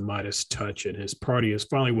opposite of the Midas touch, and his party has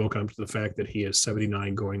finally woken up to the fact that he is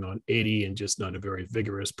 79 going on 80 and just not a very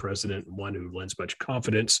vigorous president, and one who lends much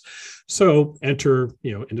confidence. So enter,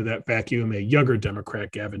 into that vacuum, a younger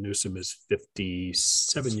Democrat. Gavin Newsom is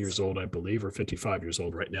 57 years old, I believe, or 55 years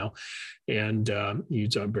old right now. And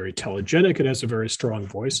he's very telegenic and has a very strong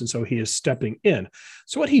voice. And so he is stepping in.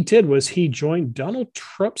 So what he did was he joined Donald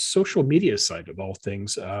Trump's social media site, of all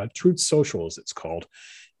things, Truth Social, as it's called.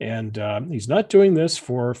 And he's not doing this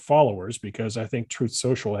for followers, because I think Truth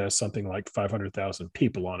Social has something like 500,000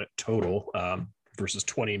 people on it total, versus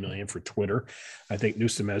 20 million for Twitter. I think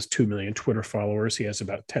Newsom has 2 million Twitter followers. He has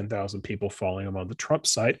about 10,000 people following him on the Trump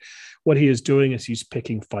site. What he is doing is he's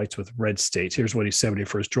picking fights with red states. Here's what he said when he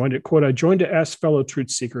first joined it. Quote, "I joined to ask fellow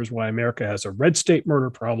truth seekers why America has a red state murder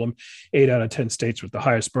problem. 8 out of 10 states with the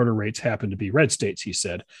highest murder rates happen to be red states," he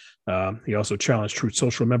said. He also challenged Truth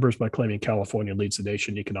Social members by claiming California leads the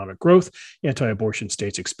nation in economic growth. Anti-abortion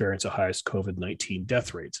states experience the highest COVID-19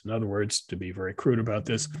 death rates. In other words, to be very crude about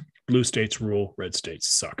this, blue states rule, red states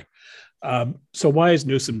suck. So why is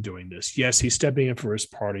Newsom doing this? Yes, he's stepping in for his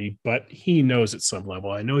party, but he knows at some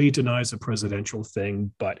level. I know he denies the presidential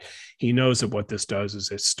thing, but he knows that what this does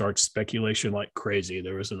is it starts speculation like crazy.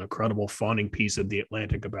 There was an incredible fawning piece of The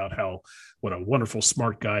Atlantic about what a wonderful,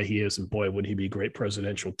 smart guy he is, and boy, would he be great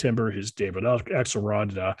presidential timber. His David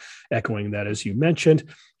Axelrod echoing that, as you mentioned.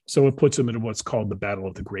 So it puts him into what's called the battle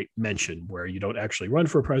of the great mention, where you don't actually run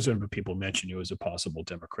for president, but people mention you as a possible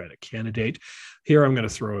Democratic candidate. Here, I'm going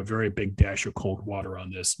to throw a very big dash of cold water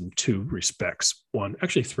on this in 2 respects.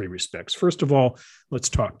 Actually 3 respects. First of all, let's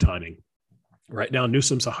talk timing. Right now,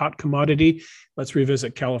 Newsom's a hot commodity. Let's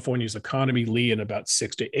revisit California's economy, Lee, in about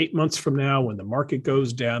 6 to 8 months from now, when the market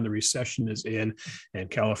goes down, the recession is in, and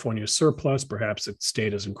California's surplus, perhaps its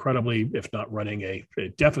state is incredibly, if not running a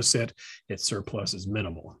deficit, its surplus is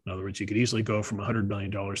minimal. In other words, you could easily go from $100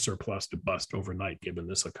 million surplus to bust overnight, given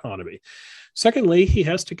this economy. Secondly, he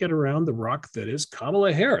has to get around the rock that is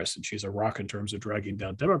Kamala Harris, and she's a rock in terms of dragging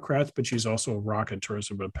down Democrats, but she's also a rock in terms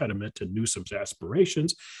of impediment to Newsom's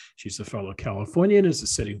aspirations. She's a fellow Californian, is the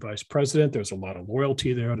sitting vice president. There's a lot of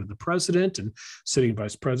loyalty there to the president, and sitting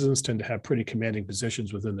vice presidents tend to have pretty commanding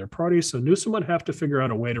positions within their party. So Newsom would have to figure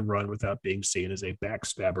out a way to run without being seen as a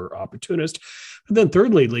backstabber opportunist. And then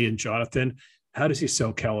thirdly, Lee and Jonathan, how does he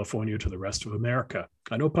sell California to the rest of America?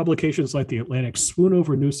 I know publications like The Atlantic swoon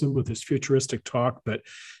over Newsom with his futuristic talk, but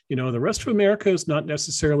the rest of America is not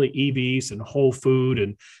necessarily EVs and Whole Food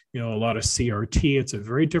and a lot of CRT. It's a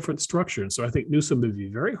very different structure, and so I think Newsom would be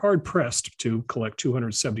very hard pressed to collect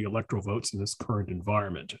 270 electoral votes in this current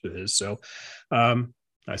environment. So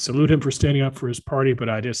I salute him for standing up for his party, but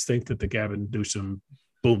I just think that the Gavin Newsom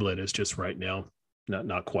boomlet is just right now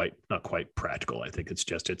not quite practical. I think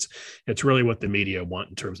it's really what the media want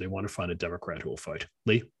in terms they want to find a Democrat who will fight.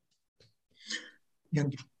 Lee?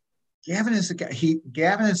 Gavin is a guy.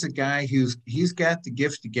 Gavin is a guy he's got the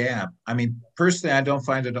gift to gab. I mean, personally, I don't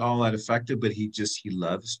find it all that effective, but he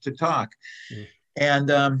loves to talk. Mm.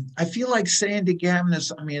 And I feel like saying to Gavin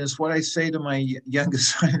is what I say to my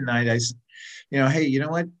youngest son at night. I say, hey, you know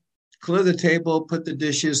what? Clear the table, put the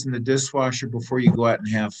dishes in the dishwasher before you go out and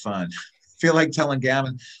have fun. Feel like telling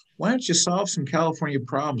Gavin, why don't you solve some California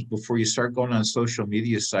problems before you start going on social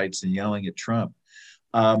media sites and yelling at Trump?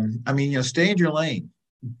 Stay in your lane.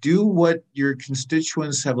 Do what your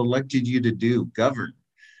constituents have elected you to do. Govern.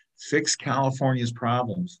 Fix California's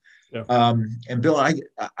problems. Yeah. And Bill,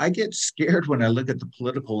 I get scared when I look at the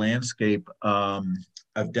political landscape of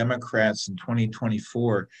Democrats in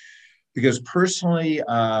 2024, because personally,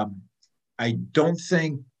 I don't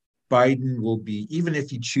think Biden will be, even if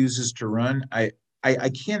he chooses to run, I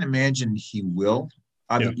can't imagine he will.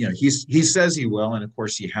 He says he will, and of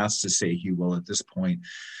course he has to say he will at this point.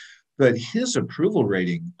 But his approval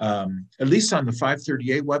rating, at least on the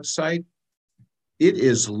 538 website, it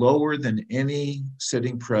is lower than any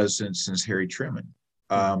sitting president since Harry Truman.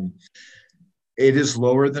 It is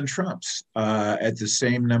lower than Trump's at the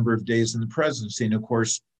same number of days in the presidency. And of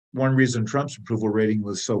course, one reason Trump's approval rating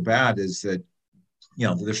was so bad is that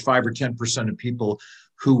there's 5 or 10% of people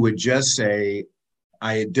who would just say,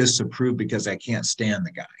 I disapprove because I can't stand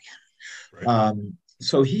the guy. Right.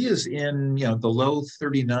 So he is in, the low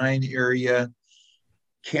 39 area.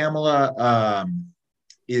 Kamala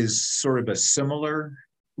is sort of a similar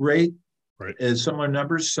rate, right? Similar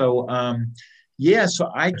numbers. So,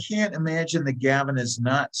 so I can't imagine that Gavin is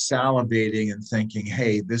not salivating and thinking,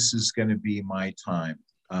 hey, this is going to be my time.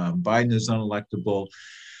 Biden is unelectable.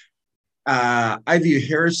 I view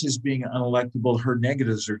Harris as being unelectable. Her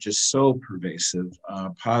negatives are just so pervasive.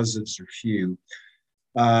 Positives are few.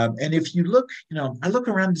 And if you look, I look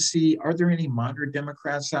around to see, are there any moderate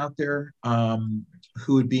Democrats out there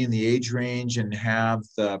who would be in the age range and have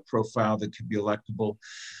the profile that could be electable?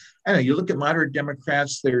 I know you look at moderate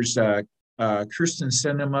Democrats, there's Kyrsten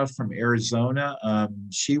Sinema from Arizona.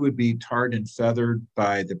 She would be tarred and feathered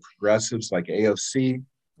by the progressives like AOC.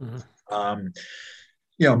 Mm-hmm.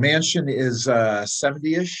 Manchin is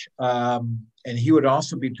 70-ish, and he would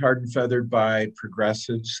also be tarred and feathered by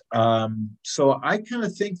progressives. So I kind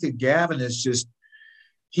of think that Gavin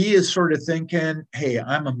he is sort of thinking, hey,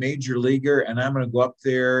 I'm a major leaguer, and I'm going to go up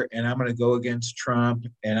there, and I'm going to go against Trump,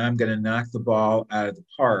 and I'm going to knock the ball out of the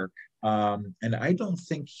park. And I don't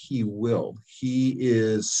think he will.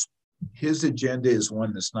 His agenda is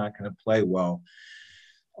one that's not going to play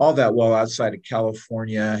all that well outside of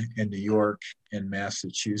California and New York and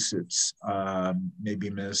Massachusetts, maybe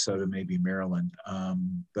Minnesota, maybe Maryland.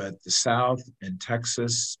 But the South and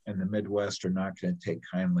Texas and the Midwest are not going to take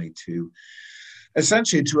kindly to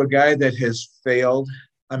a guy that has failed.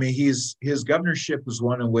 I mean, his governorship is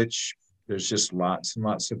one in which there's just lots and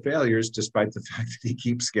lots of failures, despite the fact that he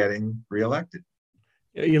keeps getting reelected.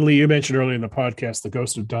 Lee, you mentioned earlier in the podcast the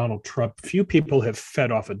ghost of Donald Trump. Few people have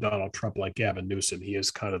fed off of Donald Trump like Gavin Newsom. He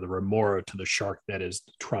is kind of the remora to the shark that is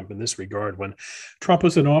Trump in this regard. When Trump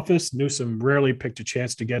was in office, Newsom rarely picked a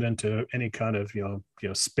chance to get into any kind of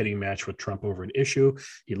spitting match with Trump over an issue.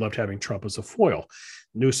 He loved having Trump as a foil.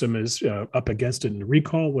 Newsom is up against it in the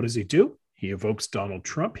recall. What does he do? He evokes Donald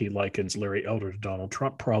Trump. He likens Larry Elder to Donald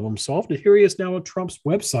Trump. Problem solved. And here he is now on Trump's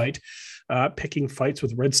website, picking fights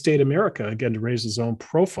with Red State America, again, to raise his own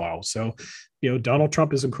profile. So, Donald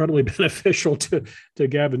Trump is incredibly beneficial to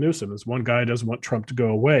Gavin Newsom, as one guy doesn't want Trump to go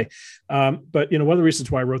away. But, one of the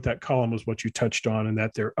reasons why I wrote that column was what you touched on, and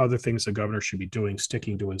that there are other things the governor should be doing,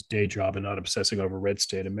 sticking to his day job and not obsessing over Red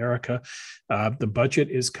State America. The budget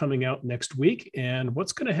is coming out next week. And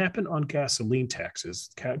what's going to happen on gasoline taxes?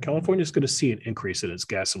 California is going to see an increase in its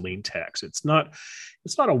gasoline tax. It's not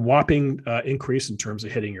a whopping increase in terms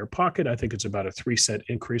of hitting your pocket. I think it's about a 3-cent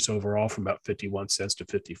increase overall, from about 51 cents to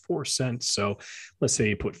 54 cents. So let's say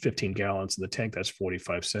you put 15 gallons in the tank, that's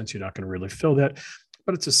 45 cents. You're not going to really fill that.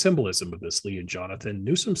 But it's a symbolism of this, Lee and Jonathan.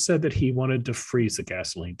 Newsom said that he wanted to freeze the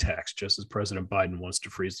gasoline tax, just as President Biden wants to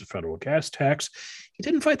freeze the federal gas tax. He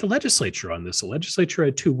didn't fight the legislature on this. The legislature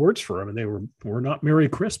had 2 words for him, and they were not Merry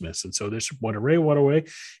Christmas. And so this went away.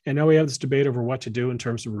 And now we have this debate over what to do in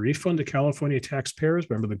terms of refund to California taxpayers.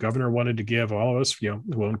 Remember, the governor wanted to give all of us, who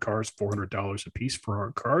own cars, $400 a piece for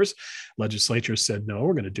our cars. Legislature said, no,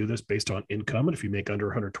 we're going to do this based on income. And if you make under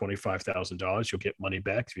 $125,000, you'll get money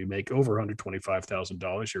back. If you make over $125,000,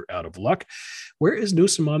 you're out of luck. Where is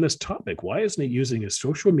Newsom on this topic? Why isn't he using his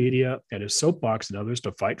social media and his soapbox and others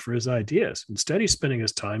to fight for his ideas? Instead, he's spending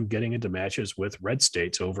his time getting into matches with red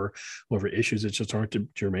states over issues that just aren't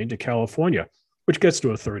germane to California. Which gets to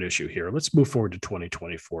a third issue here. Let's move forward to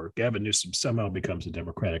 2024. Gavin Newsom somehow becomes a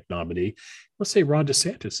Democratic nominee. Let's say Ron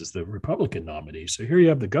DeSantis is the Republican nominee. So here you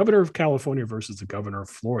have the governor of California versus the governor of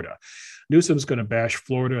Florida. Newsom's going to bash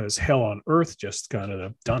Florida as hell on earth, just kind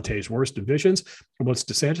of Dante's worst of visions. And what's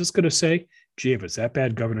DeSantis going to say? Gee, if it's that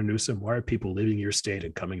bad, Governor Newsom, why are people leaving your state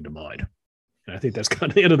and coming to mine? And I think that's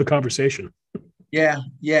kind of the end of the conversation. Yeah.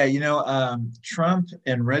 Trump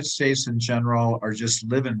and red states in general are just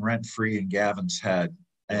living rent-free in Gavin's head.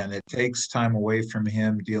 And it takes time away from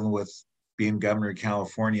him dealing with being governor of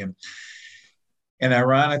California. And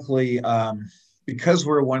ironically, because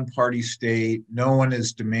we're a one-party state, no one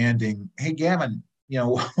is demanding, hey, Gavin,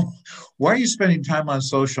 why are you spending time on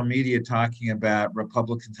social media talking about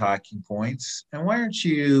Republican talking points? And why aren't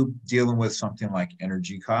you dealing with something like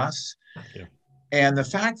energy costs? Yeah. And the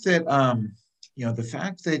fact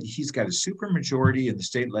that he's got a supermajority in the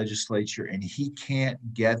state legislature and he can't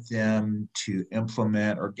get them to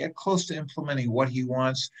implement or get close to implementing what he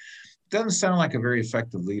wants doesn't sound like a very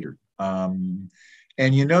effective leader. And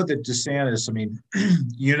that DeSantis,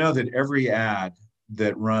 that every ad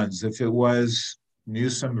that runs, if it was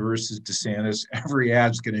Newsom versus DeSantis, every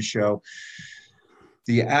ad's going to show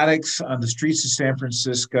the addicts on the streets of San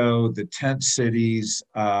Francisco, the tent cities,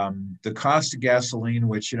 the cost of gasoline,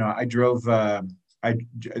 which, I drove,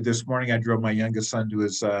 this morning I drove my youngest son to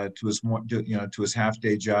his half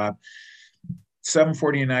day job,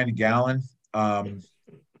 $7.49 a gallon.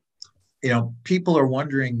 People are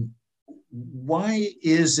wondering, why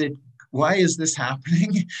is this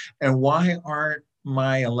happening? And why aren't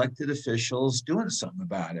my elected officials doing something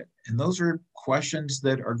about it? And those are questions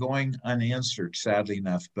that are going unanswered, sadly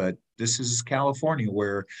enough. But this is California,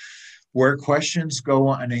 where questions go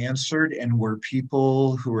unanswered and where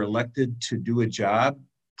people who are elected to do a job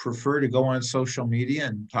prefer to go on social media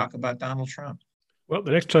and talk about Donald Trump. Well,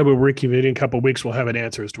 the next time we reconvene in a couple of weeks, we'll have an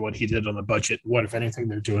answer as to what he did on the budget, what, if anything,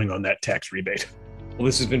 they're doing on that tax rebate. Well,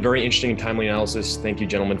 this has been very interesting and timely analysis. Thank you,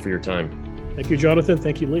 gentlemen, for your time. Thank you, Jonathan.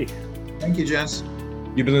 Thank you, Lee. Thank you, Jess.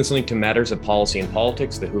 You've been listening to Matters of Policy and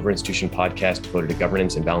Politics, the Hoover Institution podcast devoted to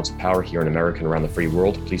governance and balance of power here in America and around the free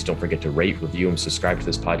world. Please don't forget to rate, review, and subscribe to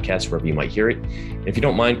this podcast wherever you might hear it. And if you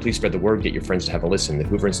don't mind, please spread the word, get your friends to have a listen. The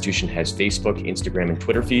Hoover Institution has Facebook, Instagram, and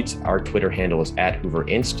Twitter feeds. Our Twitter handle is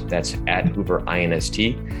 @HooverInst. That's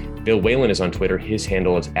 @HooverInst. Bill Whalen is on Twitter. His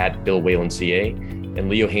handle is @BillWhalenCA. And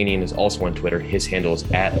Leo Hanian is also on Twitter. His handle is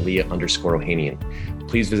 @Leah_Ohanian.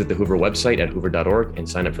 Please visit the Hoover website at hoover.org and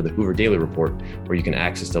sign up for the Hoover Daily Report, where you can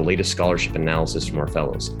access the latest scholarship analysis from our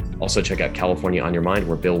fellows. Also, check out California on Your Mind,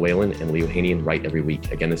 where Bill Whalen and Leo Hanian write every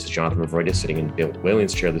week. Again, this is Jonathan Mavroidis sitting in Bill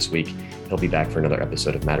Whalen's chair this week. He'll be back for another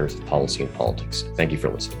episode of Matters of Policy and Politics. Thank you for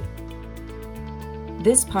listening.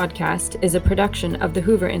 This podcast is a production of the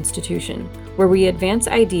Hoover Institution, where we advance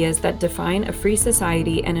ideas that define a free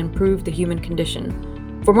society and improve the human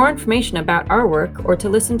condition. For more information about our work, or to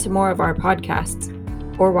listen to more of our podcasts,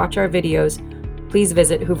 or watch our videos, please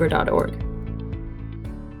visit hoover.org.